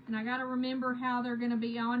 And I got to remember how they're going to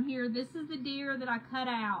be on here. This is the deer that I cut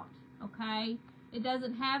out, okay? It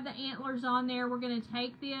doesn't have the antlers on there. We're going to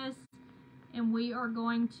take this and we are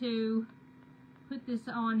going to put this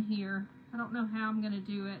on here. I don't know how I'm going to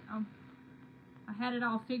do it. I had it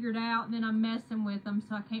all figured out and then I'm messing with them,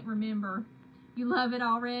 so I can't remember. You love it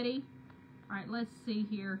already? All right, let's see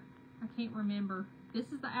here. I can't remember. This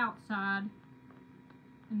is the outside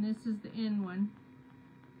and this is the in one.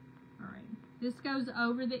 All right, this goes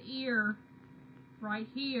over the ear right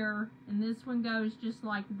here, and this one goes just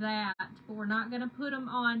like that, but we're not going to put them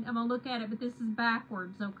on. I'm going to look at it, but this is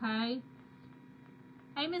backwards, okay?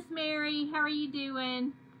 Hey, Miss Mary, how are you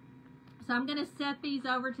doing? So I'm going to set these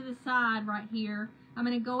over to the side right here. I'm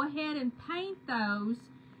going to go ahead and paint those,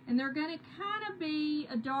 and they're going to kind of be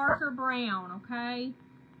a darker brown, okay?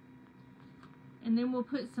 And then we'll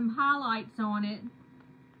put some highlights on it.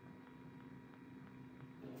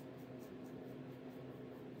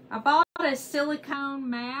 I bought a silicone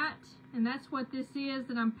mat, and that's what this is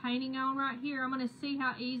that I'm painting on right here. I'm going to see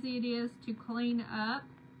how easy it is to clean up.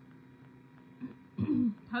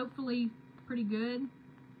 Hopefully pretty good.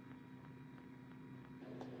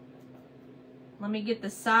 Let me get the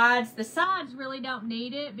sides. The sides really don't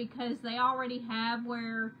need it because they already have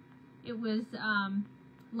where it was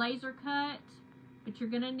laser cut, but you're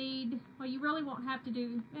going to need, well, you really won't have to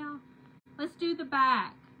do, well, let's do the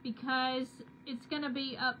back because it's going to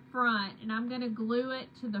be up front, and I'm going to glue it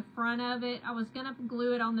to the front of it. I was going to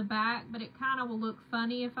glue it on the back, but it kind of will look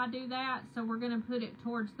funny if I do that, so we're going to put it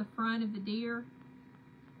towards the front of the deer.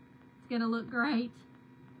 It's going to look great.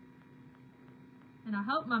 And I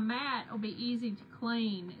hope my mat will be easy to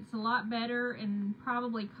clean. It's a lot better and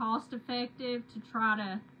probably cost effective to try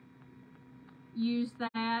to use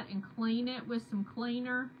that and clean it with some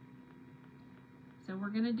cleaner. So we're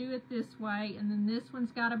going to do it this way, and then this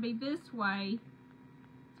one's got to be this way.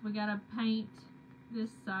 So we got to paint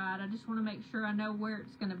this side. I just want to make sure I know where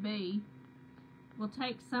it's going to be. We'll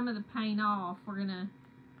take some of the paint off. We're going to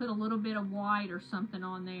put a little bit of white or something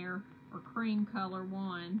on there, or cream color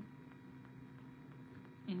one,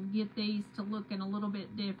 and get these to looking a little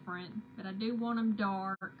bit different. But I do want them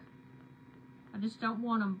dark. I just don't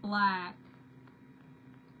want them black.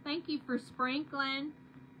 Thank you for sprinkling.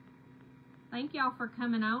 Thank y'all for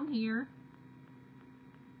coming on here.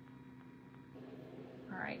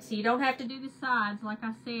 Alright, so you don't have to do the sides like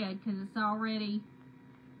I said, because it's already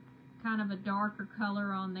kind of a darker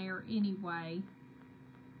color on there anyway.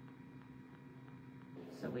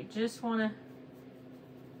 So we just want to,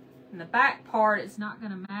 in the back part, it's not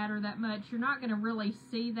going to matter that much. You're not going to really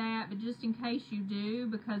see that, but just in case you do,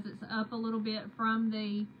 because it's up a little bit from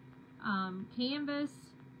the canvas.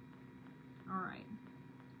 Alright.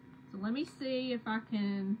 So let me see if I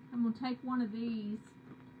can, I'm going to take one of these.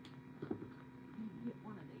 Get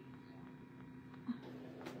one of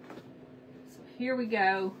these. So here we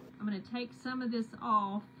go. I'm going to take some of this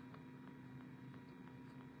off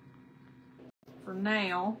for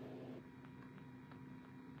now.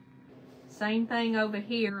 Same thing over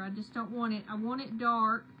here. I just don't want it, I want it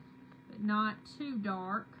dark, but not too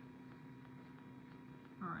dark.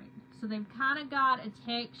 Alright, so they've kind of got a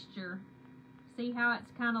texture. See how it's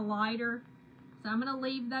kind of lighter? So I'm going to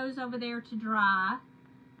leave those over there to dry.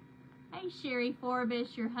 Hey, Sherry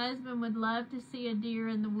Forbes, your husband would love to see a deer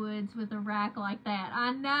in the woods with a rack like that.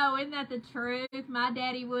 I know, isn't that the truth? My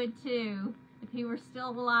daddy would too, if he were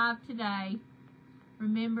still alive today.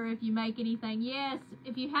 Remember, if you make anything, yes,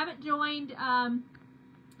 if you haven't joined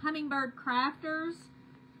Hummingbird Crafters,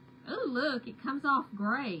 oh, look, it comes off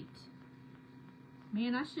great.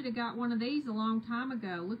 Man, I should have got one of these a long time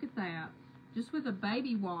ago. Look at that. Just with a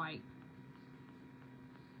baby wipe.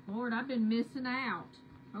 Lord, I've been missing out.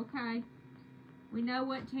 Okay. We know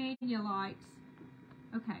what Tanya likes.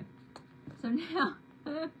 Okay. So now,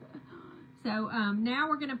 now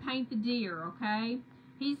we're going to paint the deer, okay?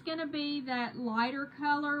 He's going to be that lighter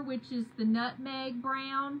color, which is the nutmeg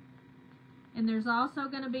brown. And there's also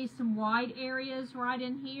going to be some white areas right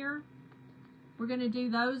in here. We're going to do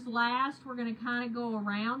those last. We're going to kind of go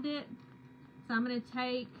around it. So I'm going to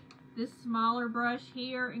take this smaller brush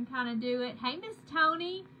here and kind of do it. Hey, Miss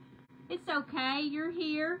Tony, it's okay, you're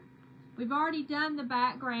here. We've already done the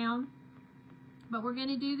background, but we're going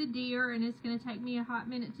to do the deer, and it's going to take me a hot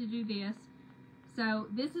minute to do this. So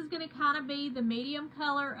this is going to kind of be the medium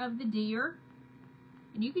color of the deer,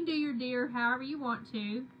 and you can do your deer however you want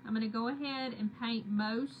to. I'm going to go ahead and paint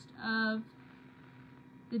most of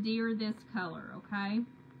the deer this color, okay?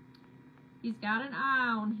 He's got an eye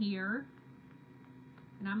on here.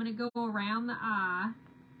 And I'm going to go around the eye.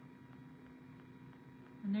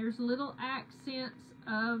 And there's little accents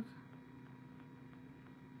of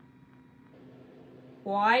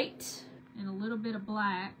white and a little bit of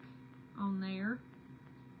black on there.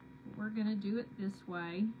 But we're going to do it this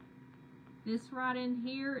way. This right in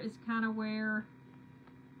here is kind of where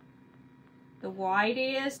the white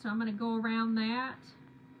is. So I'm going to go around that.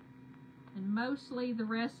 And mostly the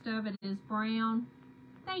rest of it is brown.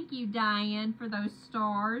 Thank you, Diane, for those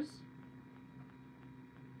stars.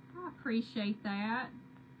 I appreciate that.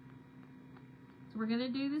 So we're going to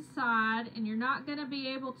do the side, and you're not going to be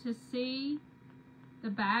able to see the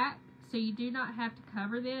back, so you do not have to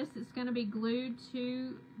cover this. It's going to be glued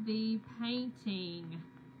to the painting.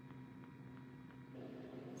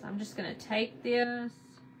 So I'm just going to take this,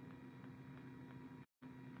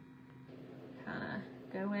 kind of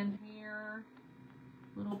go in here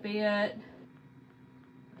a little bit.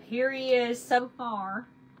 Here he is so far.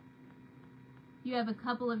 You have a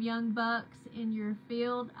couple of young bucks in your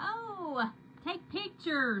field. Oh, take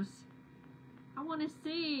pictures. I want to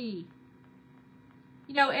see.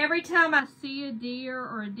 You know, every time I see a deer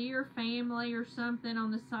or a deer family or something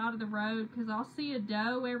on the side of the road, because I'll see a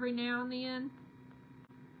doe every now and then,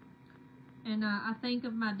 and I think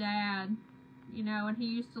of my dad, you know, and he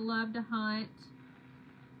used to love to hunt.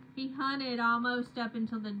 He hunted almost up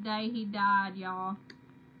until the day he died, y'all.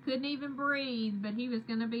 Couldn't even breathe, but he was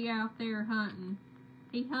going to be out there hunting.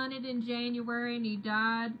 He hunted in January and he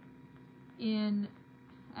died in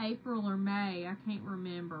April or May. I can't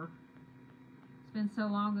remember. It's been so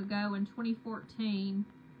long ago, in 2014.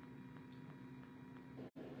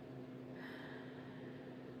 I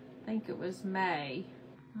think it was May.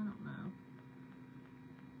 I don't know.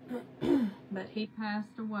 But he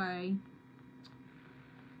passed away.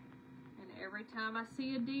 And every time I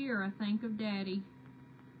see a deer, I think of Daddy.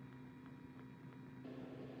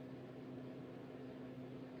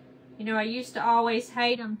 You know, I used to always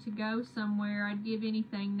hate them to go somewhere. I'd give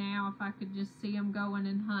anything now if I could just see them going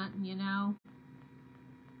and hunting, you know.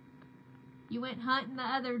 You went hunting the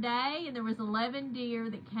other day and there was 11 deer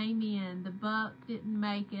that came in. The buck didn't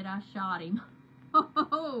make it. I shot him.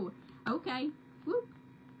 Oh, okay. Whoop.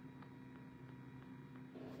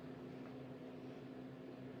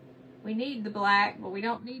 We need the black, but we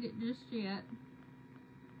don't need it just yet.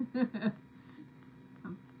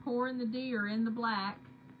 I'm pouring the deer in the black.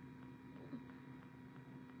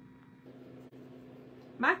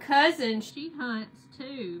 My cousin, she hunts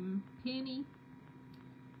too, Penny.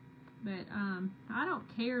 But I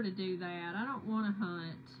don't care to do that. I don't want to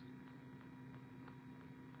hunt.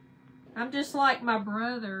 I'm just like my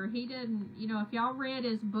brother. He didn't, you know, if y'all read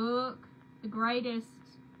his book, The Greatest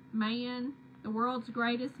Man, The World's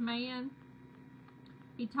Greatest Man,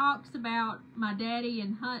 he talks about my daddy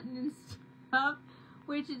and hunting and stuff,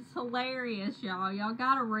 which is hilarious, y'all. Y'all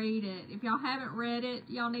gotta read it. If y'all haven't read it,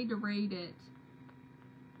 y'all need to read it,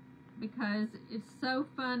 because it's so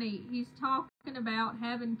funny. He's talking about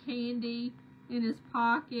having candy in his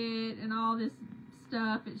pocket and all this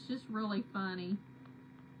stuff. It's just really funny.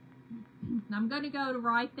 I'm going to go to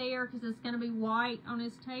right there because it's going to be white on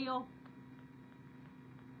his tail.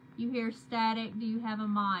 You hear static. Do you have a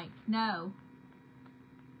mic? No.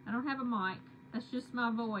 I don't have a mic. That's just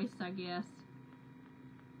my voice, I guess.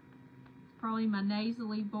 It's probably my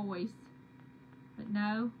nasally voice. But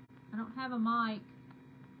no, I don't have a mic.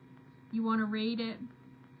 You want to read it?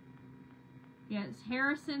 Yeah, it's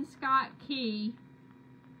Harrison Scott Key.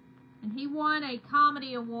 And he won a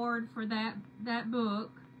comedy award for that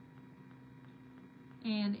book.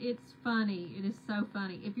 And it's funny. It is so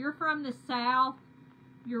funny. If you're from the South,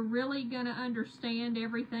 you're really going to understand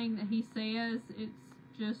everything that he says. It's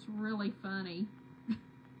just really funny.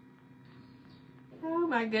 Oh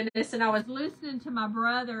my goodness. And I was listening to my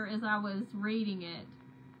brother as I was reading it.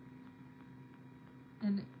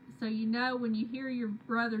 And so you know when you hear your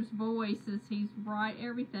brother's voice as he's write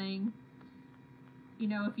everything, you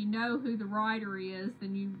know, if you know who the writer is,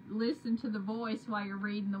 then you listen to the voice while you're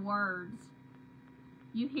reading the words.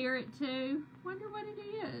 You hear it too? Wonder what it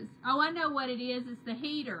is. Oh, I know what it is. It's the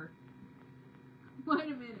heater. Wait a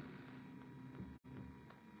minute.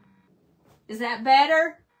 Is that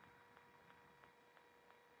better?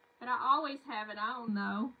 But I always have it on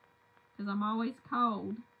though, because I'm always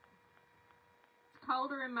cold. It's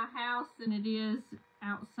colder in my house than it is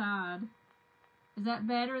outside. Is that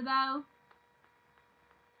better though?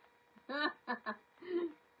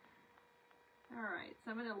 Alright,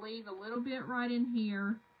 so I'm going to leave a little bit right in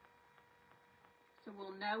here so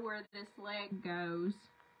we'll know where this leg goes.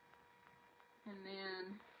 And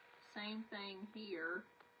then same thing here,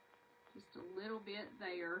 just a little bit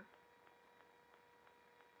there.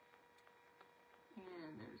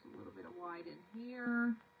 And there's a little bit of white in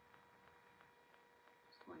here,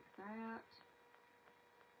 just like that.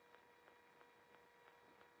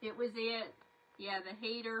 It was it. Yeah, the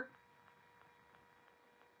heater.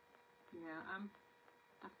 Yeah,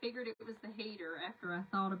 I figured it was the heater after I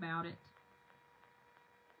thought about it.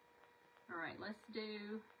 All right, let's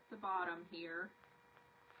do the bottom here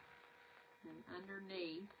and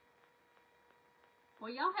underneath. Well,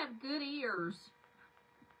 y'all have good ears,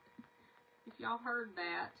 if y'all heard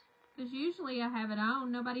that, because usually I have it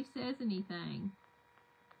on, nobody says anything.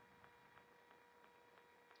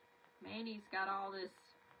 Manny's got all this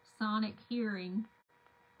sonic hearing.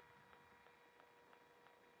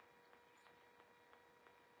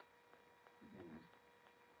 I'm gonna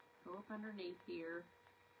go up underneath here,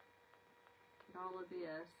 get all of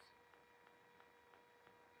this.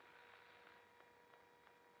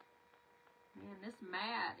 Man, this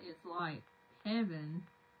mat is like heaven.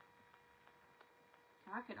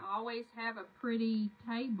 I can always have a pretty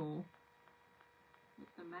table with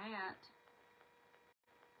the mat.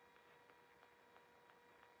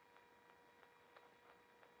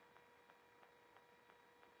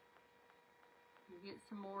 Get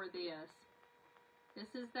some more of this.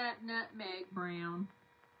 This is that nutmeg brown.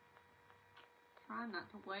 Try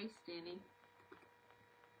not to waste any.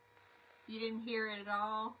 You didn't hear it at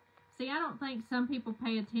all? See, I don't think some people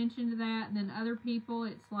pay attention to that, and then other people,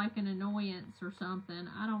 it's like an annoyance or something.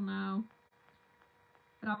 I don't know.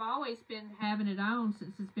 But I've always been having it on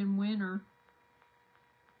since it's been winter.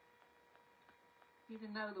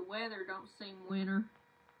 Even though the weather don't seem winter.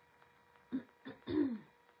 Let's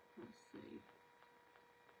see.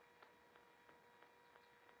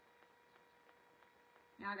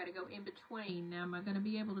 Now I gotta go in between. Now, am I gonna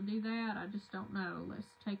be able to do that? I just don't know. Let's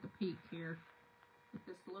take a peek here with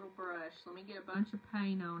this little brush. Let me get a bunch of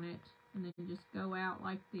paint on it and then just go out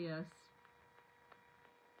like this.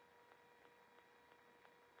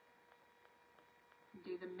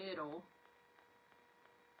 Do the middle.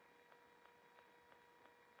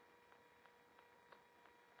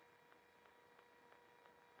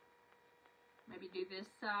 Maybe do this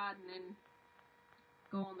side and then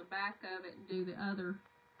go on the back of it and do the other.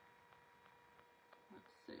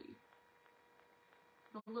 Let's see.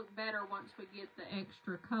 It'll look better once we get the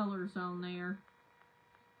extra colors on there.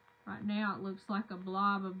 Right now it looks like a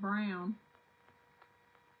blob of brown.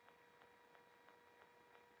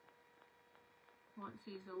 Once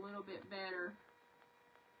he's a little bit better.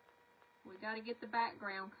 We got to get the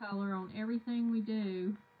background color on everything we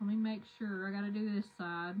do. Let me make sure. I got to do this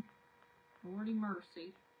side. Lordy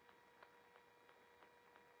mercy.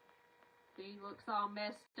 See, he looks all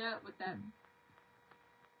messed up with that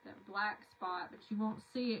black spot, but you won't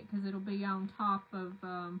see it because it'll be on top of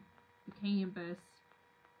the canvas.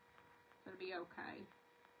 So it'll be okay.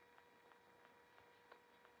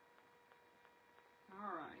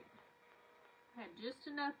 Alright. I had just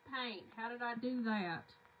enough paint. How did I do that?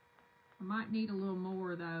 I might need a little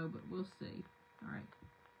more though, but we'll see. Alright.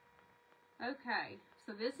 Okay,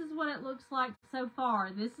 so this is what it looks like so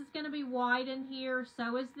far. This is going to be white in here,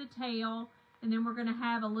 so is the tail. And then we're going to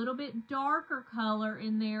have a little bit darker color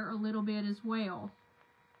in there a little bit as well.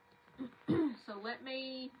 So let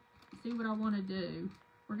me see what I want to do.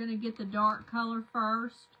 We're going to get the dark color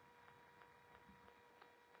first.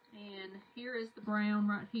 And here is the brown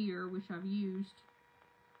right here, which I've used.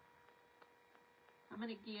 I'm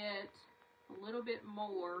going to get a little bit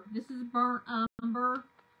more. This is burnt umber.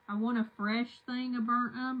 I want a fresh thing of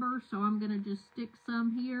burnt umber, so I'm going to just stick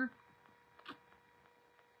some here.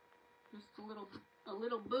 Just a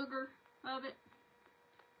little booger of it.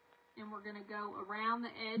 And we're going to go around the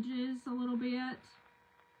edges a little bit.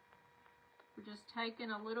 We're just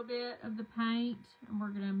taking a little bit of the paint and we're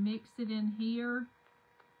going to mix it in here.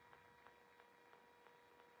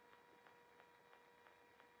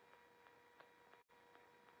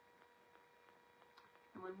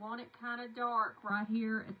 And we want it kind of dark right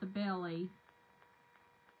here at the belly.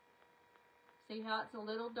 See how it's a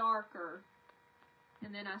little darker?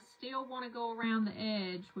 And then I still want to go around the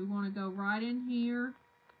edge. We want to go right in here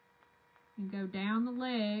and go down the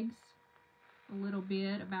legs a little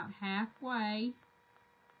bit, about halfway.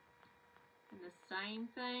 And the same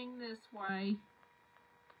thing this way.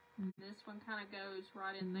 And this one kind of goes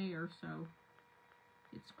right in there, so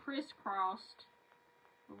it's crisscrossed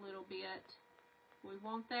a little bit. We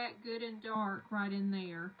want that good and dark right in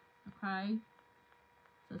there, okay?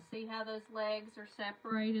 So see how those legs are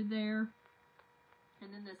separated there?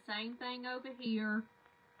 And then the same thing over here.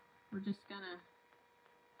 We're just going to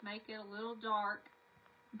make it a little dark,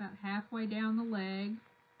 about halfway down the leg.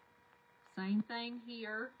 Same thing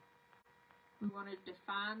here. We want to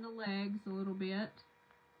define the legs a little bit.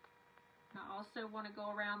 I also want to go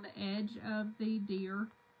around the edge of the deer.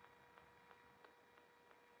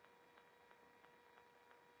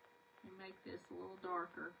 And make this a little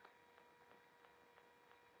darker.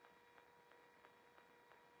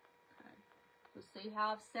 So see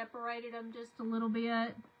how I've separated them just a little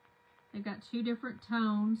bit? They've got two different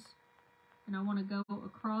tones. And I want to go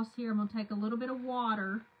across here. I'm going to take a little bit of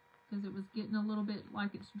water because it was getting a little bit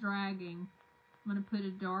like it's dragging. I'm going to put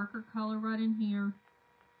a darker color right in here,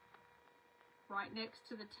 right next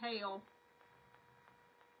to the tail.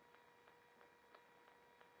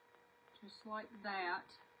 Just like that.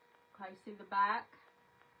 Okay, see the back?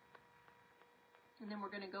 And then we're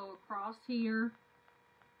going to go across here.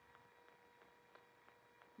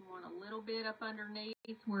 We want a little bit up underneath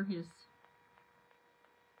where his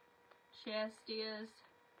chest is.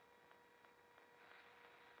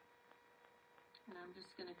 And I'm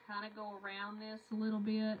just going to kind of go around this a little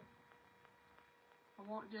bit.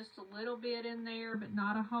 I want just a little bit in there, but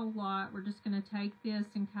not a whole lot. We're just going to take this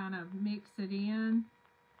and kind of mix it in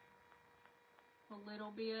a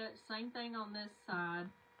little bit. Same thing on this side.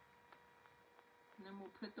 And then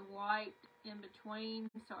we'll put the white in between.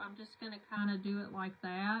 So I'm just going to kind of do it like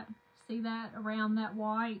that. See that around that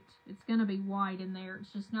white? It's going to be white in there.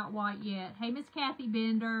 It's just not white yet. Hey, Miss Kathy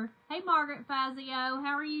Bender. Hey, Margaret Fazio.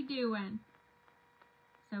 How are you doing?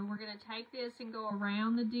 So we're going to take this and go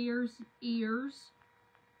around the deer's ears.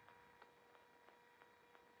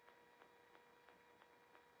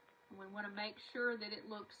 We want to make sure that it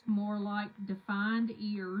looks more like defined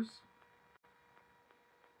ears.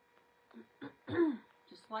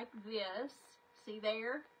 Just like this. See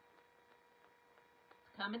there?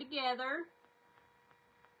 It's coming together.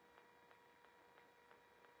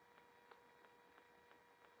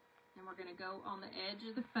 And we're going to go on the edge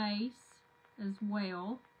of the face as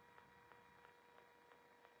well.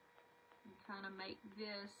 And kind of make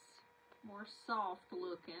this more soft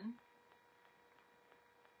looking.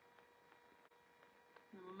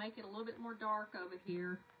 And we'll make it a little bit more dark over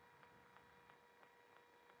here.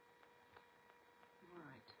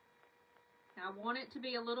 Alright. Now I want it to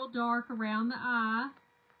be a little dark around the eye.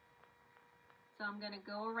 So I'm going to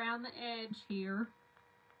go around the edge here.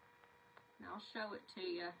 And I'll show it to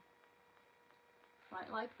you.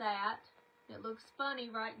 Right like that. It looks funny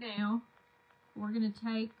right now. We're going to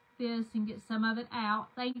take this and get some of it out.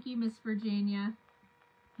 Thank you, Miss Virginia.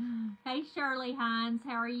 Hey, Shirley Hines.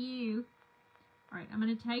 How are you? All right, I'm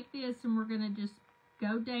going to take this and we're going to just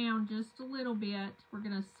go down just a little bit. We're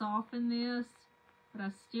going to soften this, but I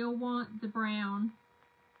still want the brown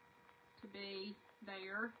to be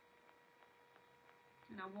there.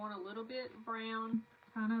 And I want a little bit brown,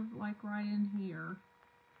 kind of like right in here.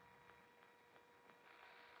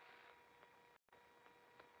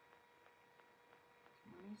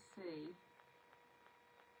 Let me see.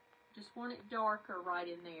 Just want it darker right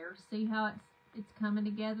in there. See how it's coming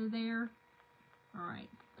together there? All right,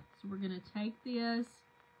 so we're going to take this,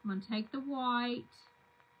 I'm going to take the white,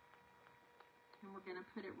 and we're going to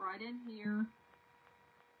put it right in here.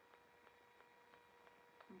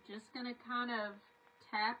 I'm just going to kind of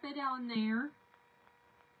tap it on there.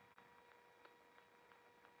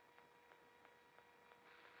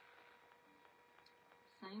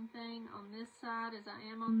 Same thing on this side as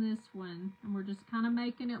I am on this one. And we're just kind of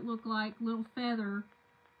making it look like little feather.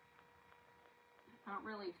 Not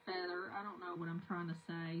really feather. I don't know what I'm trying to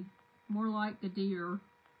say. More like the deer.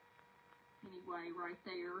 Anyway, right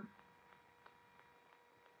there.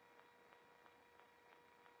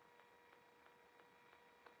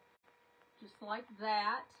 Just like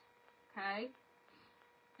that. Okay.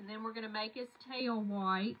 And then we're going to make his tail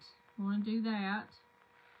white. I want to do that.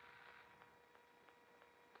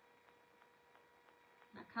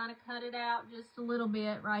 I kind of cut it out just a little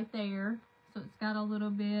bit right there. So it's got a little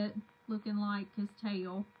bit looking like his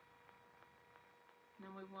tail. And then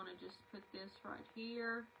we want to just put this right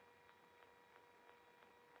here.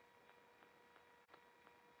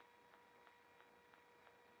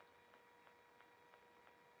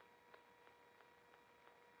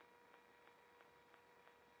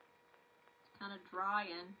 It's kind of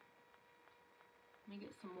drying. Let me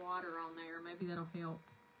get some water on there. Maybe that'll help.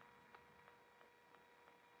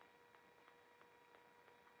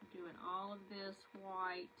 I'm doing all of this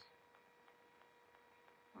white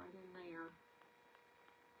right in there.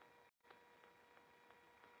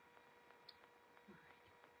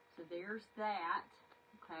 So there's that.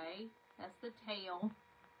 Okay, that's the tail.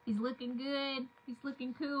 He's looking good. He's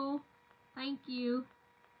looking cool. Thank you.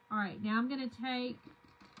 All right, now I'm going to take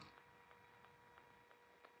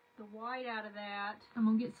the white out of that. I'm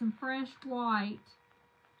going to get some fresh white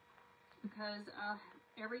because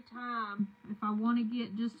every time, if I want to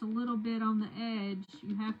get just a little bit on the edge,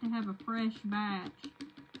 you have to have a fresh batch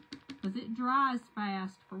because it dries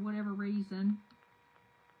fast for whatever reason.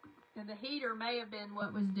 And the heater may have been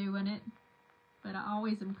what was doing it, but I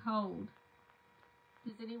always am cold.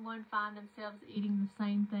 Does anyone find themselves eating the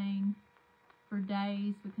same thing? for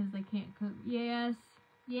days because they can't cook. Yes,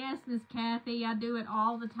 yes, Miss Kathy, I do it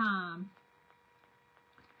all the time.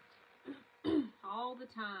 All the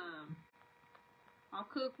time. I'll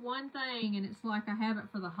cook one thing and it's like I have it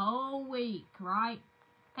for the whole week, right?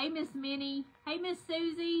 Hey, Miss Minnie. Hey, Miss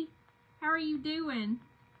Susie. How are you doing?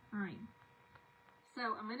 All right.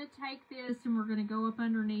 So I'm going to take this and we're going to go up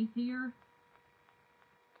underneath here,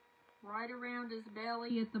 right around his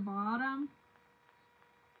belly at the bottom,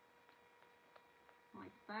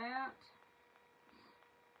 like that,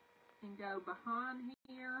 and go behind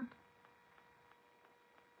here.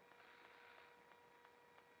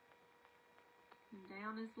 And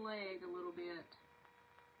down his leg a little bit.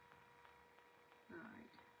 All right.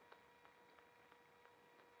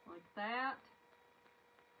 Like that.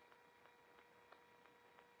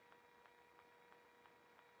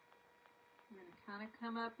 I'm going to kind of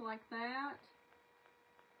come up like that.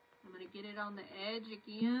 I'm going to get it on the edge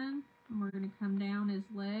again. And we're going to come down his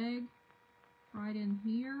leg right in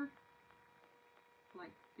here.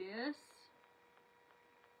 Like this.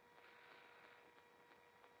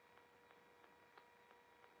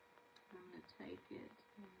 I'm going to take it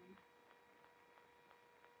and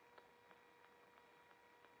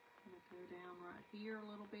I'm going to go down right here a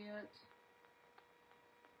little bit.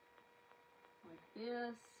 Like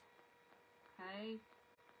this. Okay.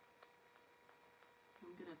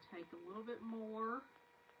 I'm going to take a little bit more.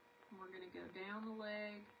 And we're going to go down the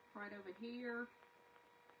leg right over here.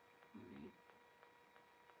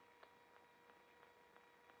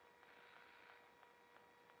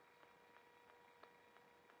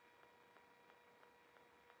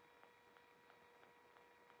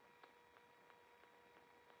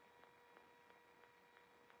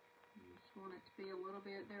 Just want it to be a little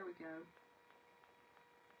bit, there we go.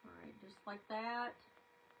 Alright, just like that.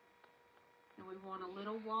 And we want a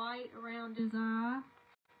little white around his eye.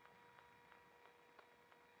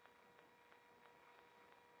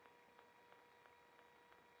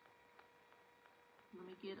 Let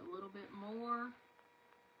me get a little bit more.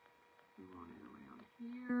 We want it around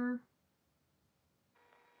here.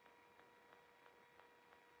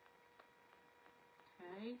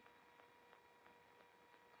 Okay.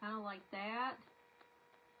 Kind of like that.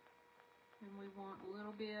 And we want a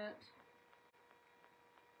little bit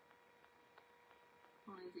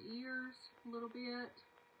on his ears, a little bit.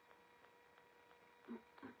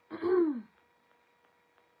 I'm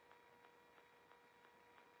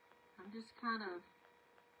just kind of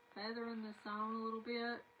feathering this on a little bit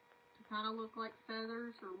to kind of look like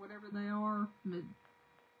feathers or whatever they are, the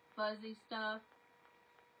fuzzy stuff.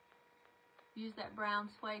 Use that brown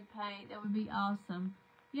suede paint, that would be awesome.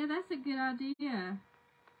 Yeah, that's a good idea.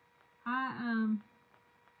 I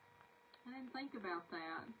didn't think about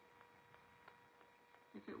that.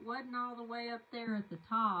 If it wasn't all the way up there at the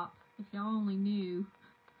top, if y'all only knew.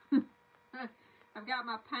 I've got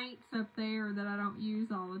my paints up there that I don't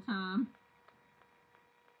use all the time.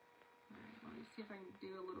 Alright, let me see if I can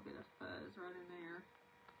do a little bit of fuzz right in there.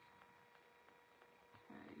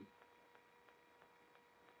 Okay.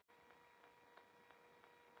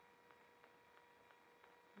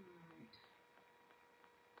 Alright.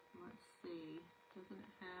 Let's see. Doesn't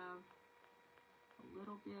it have a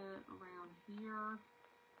little bit around here?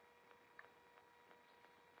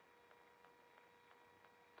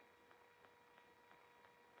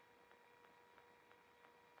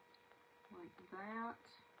 Like that.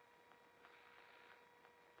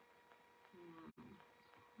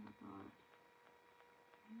 I got that.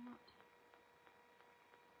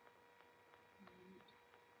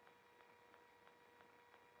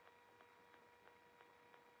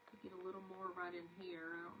 Get a little more right in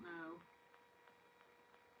here, I don't know.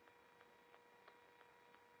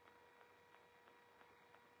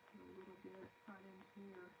 A little bit right in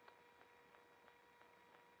here.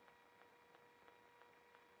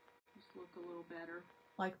 Just look a little better.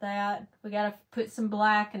 Like that. We gotta put some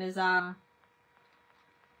black in his eye.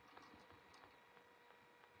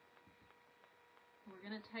 We're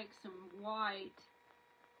gonna take some white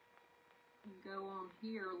and go on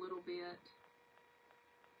here a little bit.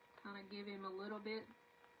 Kind of give him a little bit.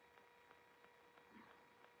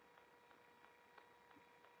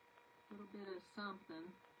 A little bit of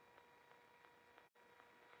something.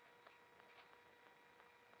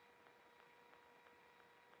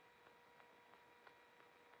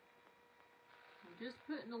 I'm just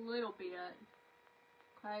putting a little bit.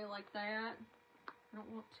 Okay, like that. I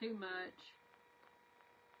don't want too much.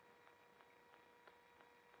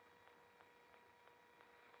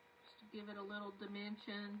 Just to give it a little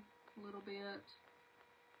dimension, a little bit.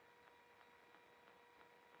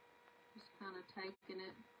 Just kind of taking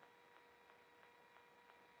it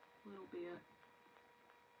a little bit.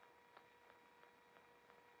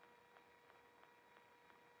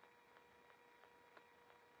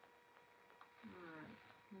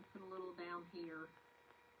 put a little down here.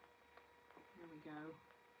 There we go.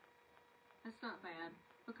 That's not bad.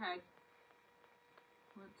 Okay.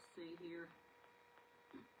 Let's see here.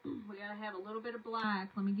 We gotta have a little bit of black.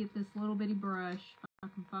 Let me get this little bitty brush, if I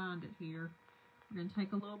can find it here. We're gonna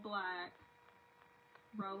take a little black,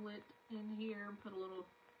 roll it in here, and put a little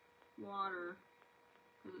water,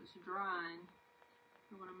 because it's drying.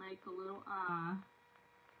 We wanna make a little eye.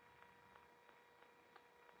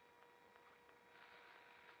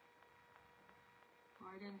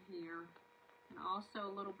 Right in here. And also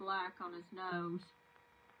a little black on his nose.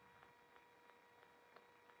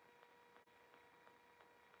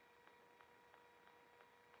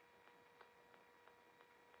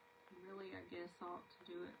 Really, I guess, ought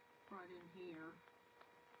to do it right in here.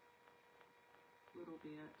 A little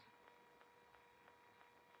bit.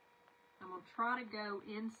 I'm going to try to go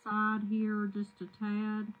inside here just a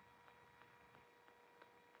tad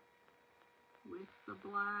with the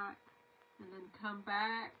black, and then come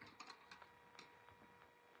back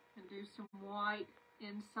and do some white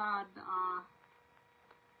inside the eye,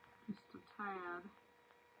 just a tad.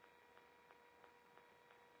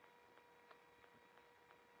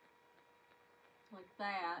 Like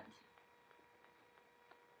that.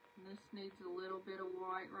 And this needs a little bit of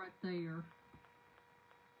white right there.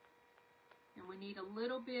 And we need a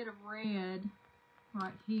little bit of red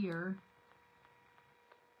right here.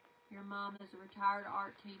 Your mom is a retired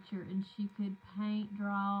art teacher, and she could paint,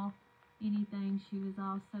 draw, anything. She was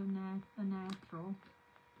also a natural.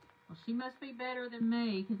 Well, she must be better than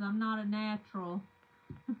me, because I'm not a natural.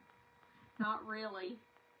 Not really.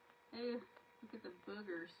 Ew, look at the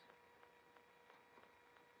boogers.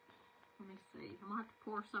 Let me see. I'm going to have to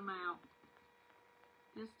pour some out.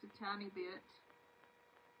 Just a tiny bit.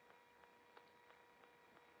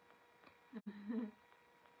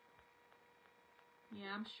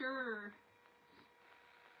 Yeah, I'm sure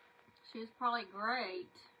she's probably great.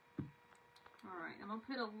 Alright, I'm going to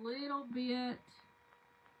put a little bit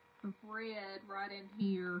of red right in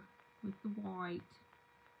here with the white.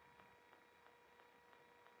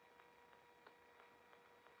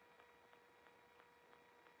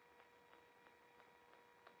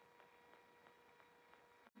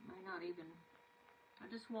 May not even, I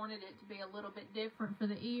just wanted it to be a little bit different for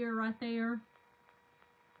the ear right there.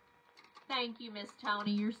 Thank you, Miss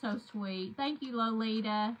Tony. You're so sweet. Thank you,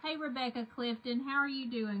 Lolita. Hey, Rebecca Clifton. How are you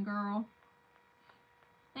doing, girl?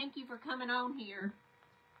 Thank you for coming on here.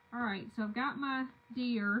 All right, so I've got my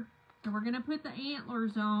deer. So we're going to put the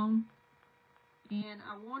antlers on. And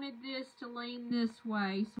I wanted this to lean this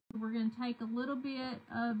way. So we're going to take a little bit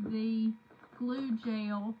of the glue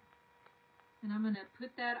gel. And I'm going to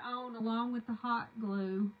put that on along with the hot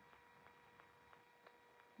glue.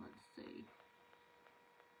 Let's see.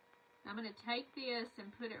 I'm going to take this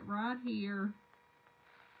and put it right here.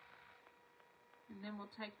 And then we'll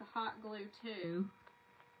take the hot glue too.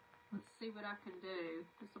 Let's see what I can do.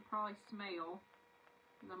 This will probably smell.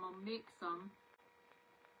 And I'm going to mix them.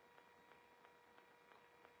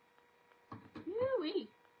 Phew-wee.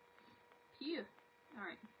 Phew.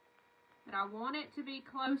 Alright. But I want it to be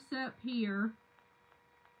close up here.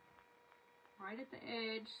 Right at the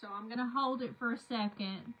edge. So I'm going to hold it for a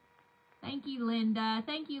second. Thank you, Linda.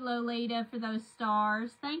 Thank you, Lolita, for those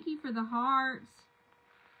stars. Thank you for the hearts.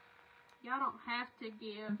 Y'all don't have to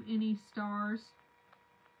give any stars.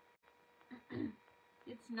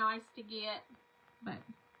 It's nice to get, but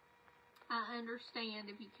I understand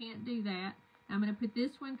if you can't do that. I'm going to put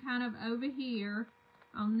this one kind of over here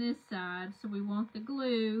on this side. So we want the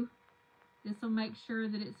glue. This will make sure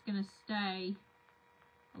that it's going to stay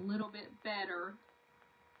a little bit better.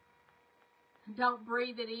 Don't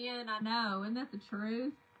breathe it in, I know. Isn't that the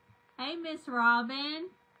truth? Hey, Miss Robin.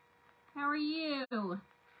 How are you?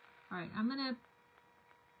 Alright, I'm going to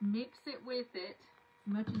mix it with it.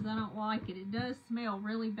 As much as I don't like it. It does smell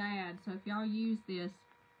really bad. So if y'all use this,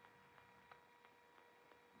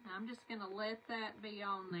 I'm just going to let that be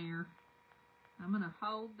on there. I'm going to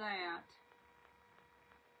hold that.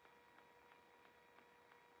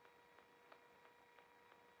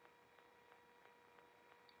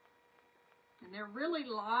 And they're really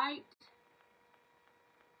light.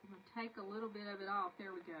 I'm going to take a little bit of it off.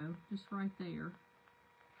 There we go. Just right there.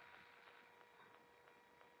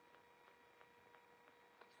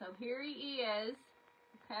 So here he is.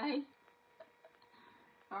 Okay.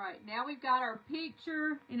 Alright, now we've got our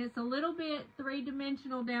picture. And it's a little bit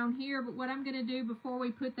three-dimensional down here. But what I'm going to do before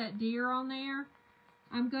we put that deer on there,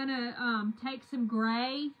 I'm going to take some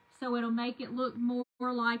gray so it'll make it look more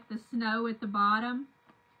like the snow at the bottom.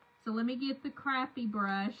 So let me get the crappy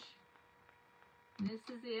brush. This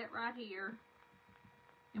is it right here.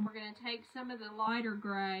 And we're going to take some of the lighter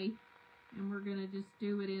gray and we're going to just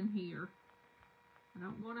do it in here. I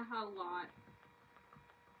don't want a whole lot.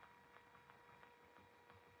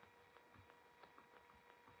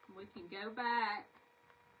 We can go back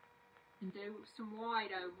and do some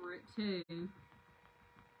white over it too.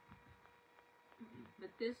 But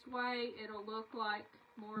this way it'll look like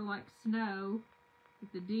more like snow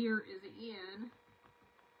if the deer is in.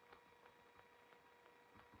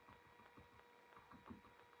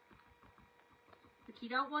 But you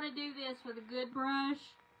don't want to do this with a good brush.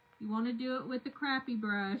 You want to do it with the crappy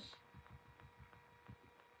brush.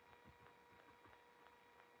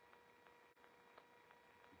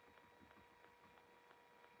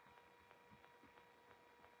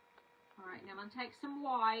 Alright, now I'm going to take some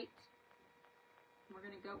white. We're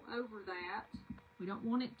going to go over that. We don't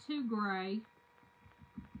want it too gray.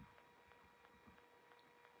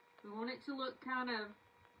 We want it to look kind of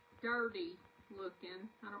dirty looking.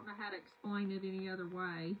 I don't know how to explain it any other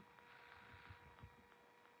way.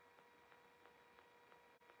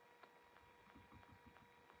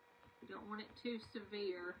 We don't want it too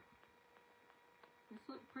severe. This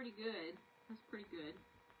looks pretty good. That's pretty good.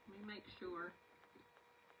 Let me make sure.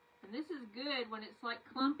 And this is good when it's like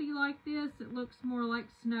clumpy like this. It looks more like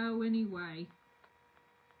snow anyway.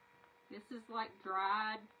 This is like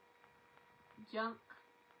dried junk,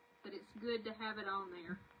 but it's good to have it on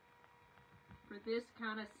there for this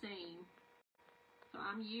kind of scene. So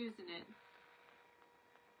I'm using it.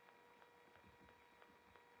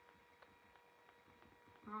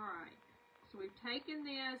 Alright, so we've taken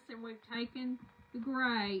this and we've taken the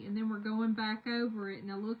gray and then we're going back over it.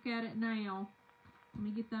 Now look at it now. Let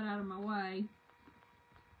me get that out of my way.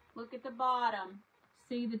 Look at the bottom.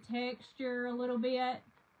 See the texture a little bit?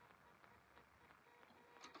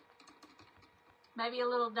 Maybe a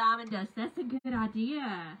little diamond dust. That's a good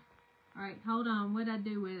idea. Alright, hold on. What'd I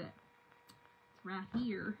do with it? It's right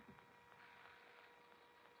here.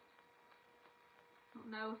 Don't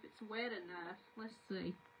know if it's wet enough. Let's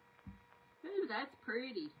see. Ooh, that's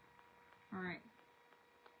pretty. Alright.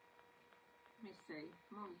 Let me see.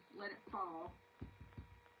 I'm going to let it fall.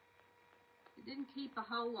 It didn't keep a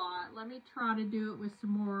whole lot. Let me try to do it with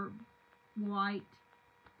some more white.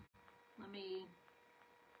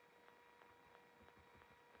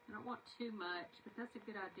 I don't want too much, but that's a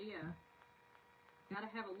good idea. Got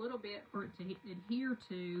to have a little bit for it to adhere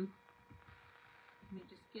to. Let me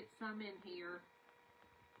just get some in here.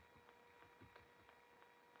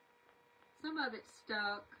 Some of it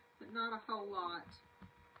stuck, but not a whole lot.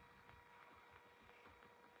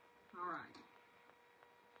 All right.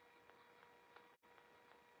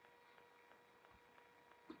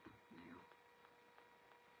 Now,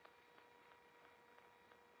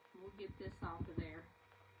 we'll get this off of there.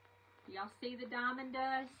 Y'all see the diamond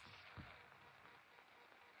dust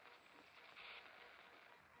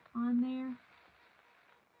on there?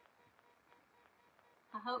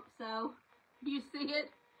 I hope so. You see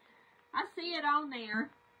it? I see it on there.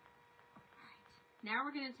 All right. Now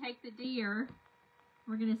we're going to take the deer.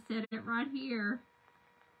 We're going to set it right here.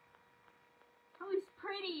 Oh, it's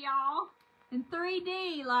pretty, y'all. In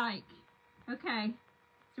 3D, like. Okay.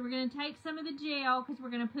 So we're going to take some of the gel because we're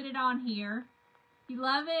going to put it on here. You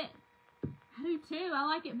love it? I do too. I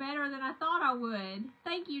like it better than I thought I would.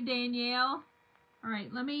 Thank you, Danielle. All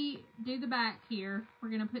right, let me do the back here. We're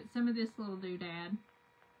going to put some of this little doodad.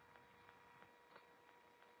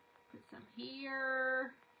 Put some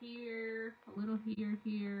here, here, a little here,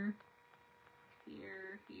 here,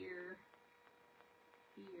 here, here,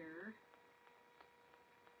 here.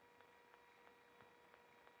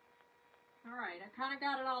 All right, I kind of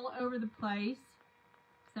got it all over the place.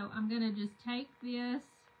 So I'm going to just take this.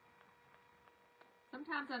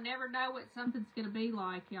 Sometimes I never know what something's going to be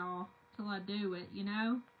like, y'all, till I do it, you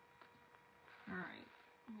know? All right,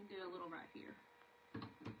 let me do a little right here.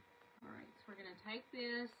 All right, so we're going to take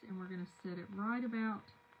this and we're going to set it right about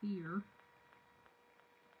here.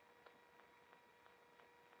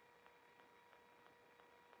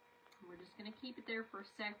 We're just going to keep it there for a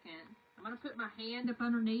second. I'm going to put my hand up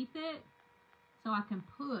underneath it so I can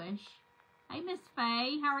push. Hey, Miss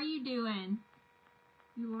Faye, how are you doing?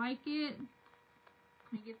 You like it?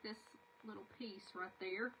 Let me get this little piece right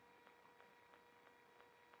there.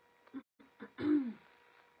 And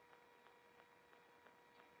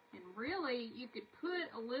really, you could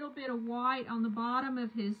put a little bit of white on the bottom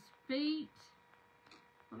of his feet.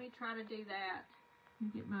 Let me try to do that.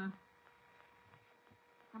 Let me get my...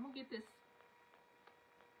 I'm going to get this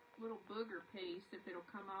little booger piece if it'll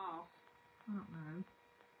come off. I don't know.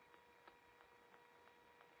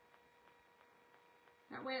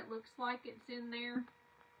 That way it looks like it's in there.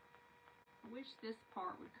 I wish wish this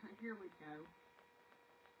part would come. Here we go.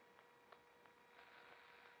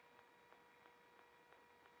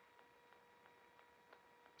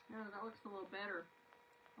 Oh, that looks a little better.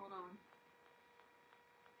 Hold on.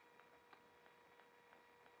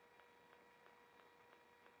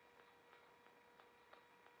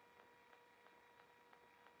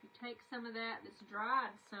 If you take some of that that's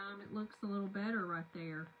dried some, it looks a little better right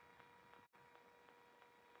there.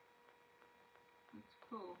 That's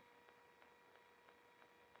cool.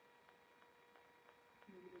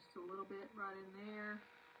 Maybe just a little bit right in there.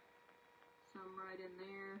 Some right in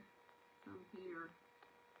there. Some here.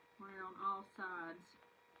 Right on all sides.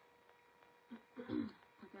 I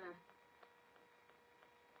got a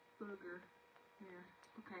booger here.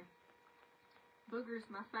 Okay. Booger's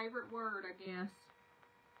my favorite word, I guess.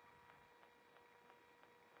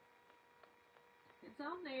 It's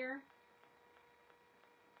on there.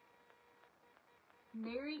 And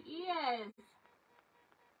there he is.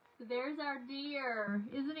 So there's our deer.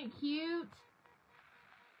 Isn't it cute?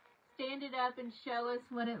 Stand it up and show us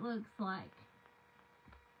what it looks like.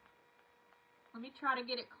 Let me try to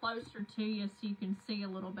get it closer to you so you can see a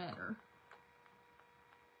little better.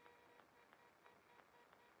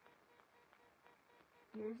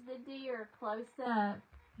 Here's the deer close up.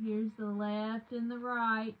 Here's the left and the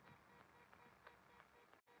right.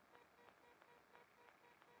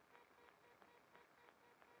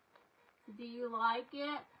 Do you like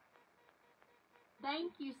it?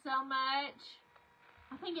 Thank you so much.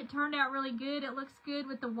 I think it turned out really good. It looks good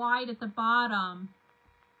with the white at the bottom.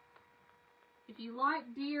 If you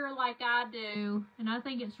like deer like I do, and I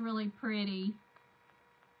think it's really pretty.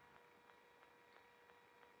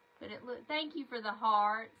 But thank you for the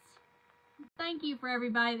hearts. Thank you for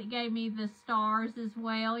everybody that gave me the stars as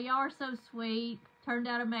well. Y'all are so sweet. Turned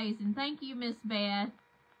out amazing. Thank you, Miss Beth.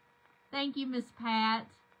 Thank you, Miss Pat.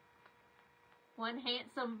 One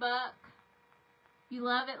handsome buck. You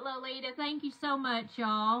love it, Lolita. Thank you so much,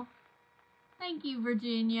 y'all. Thank you,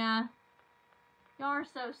 Virginia. Y'all are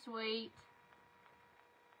so sweet.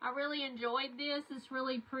 I really enjoyed this. It's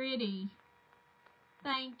really pretty.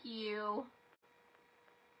 Thank you.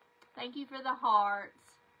 Thank you for the hearts.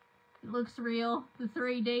 It looks real, the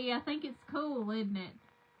 3D. I think it's cool, isn't it?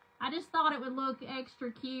 I just thought it would look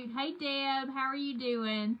extra cute. Hey, Deb, how are you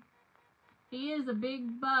doing? He is a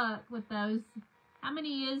big buck with those. How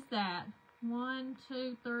many is that? 1,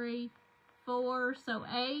 2, 3, 4, so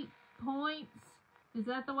 8 points. Is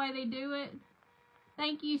that the way they do it?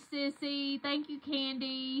 Thank you, Sissy. Thank you,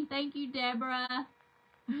 Candy. Thank you, Deborah.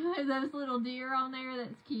 Those little deer on there,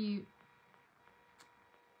 that's cute.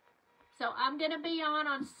 So I'm going to be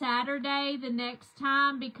on Saturday the next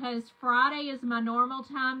time because Friday is my normal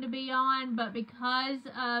time to be on. But because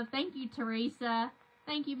of, thank you, Teresa.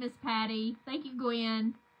 Thank you, Miss Patty. Thank you,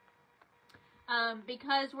 Gwen.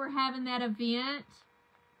 Because we're having that event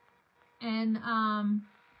and I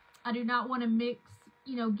do not want to mix,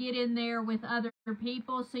 get in there with other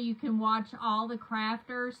people so you can watch all the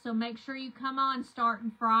crafters. So make sure you come on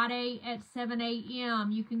starting Friday at 7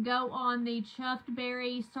 a.m. You can go on the Chuffed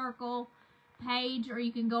Berry Circle page or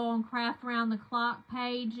you can go on Craft Round the Clock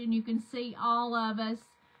page and you can see all of us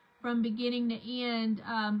from beginning to end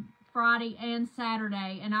Friday and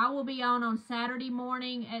Saturday. And I will be on Saturday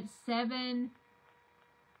morning at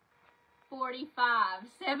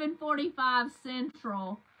 7:45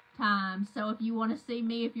 Central Time. So if you want to see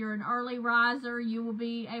me, if you're an early riser, you will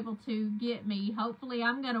be able to get me. Hopefully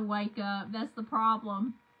I'm going to wake up. That's the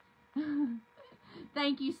problem.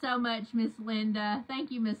 Thank you so much, Miss Linda.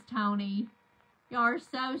 Thank you, Miss Tony. Y'all are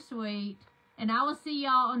so sweet. And I will see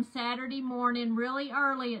y'all on Saturday morning really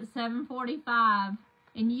early at 7:45.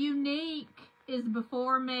 And Unique is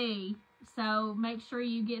before me. So make sure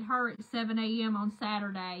you get her at 7 a.m. on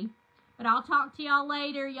Saturday. But I'll talk to y'all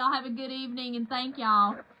later. Y'all have a good evening and thank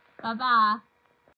y'all. Bye-bye.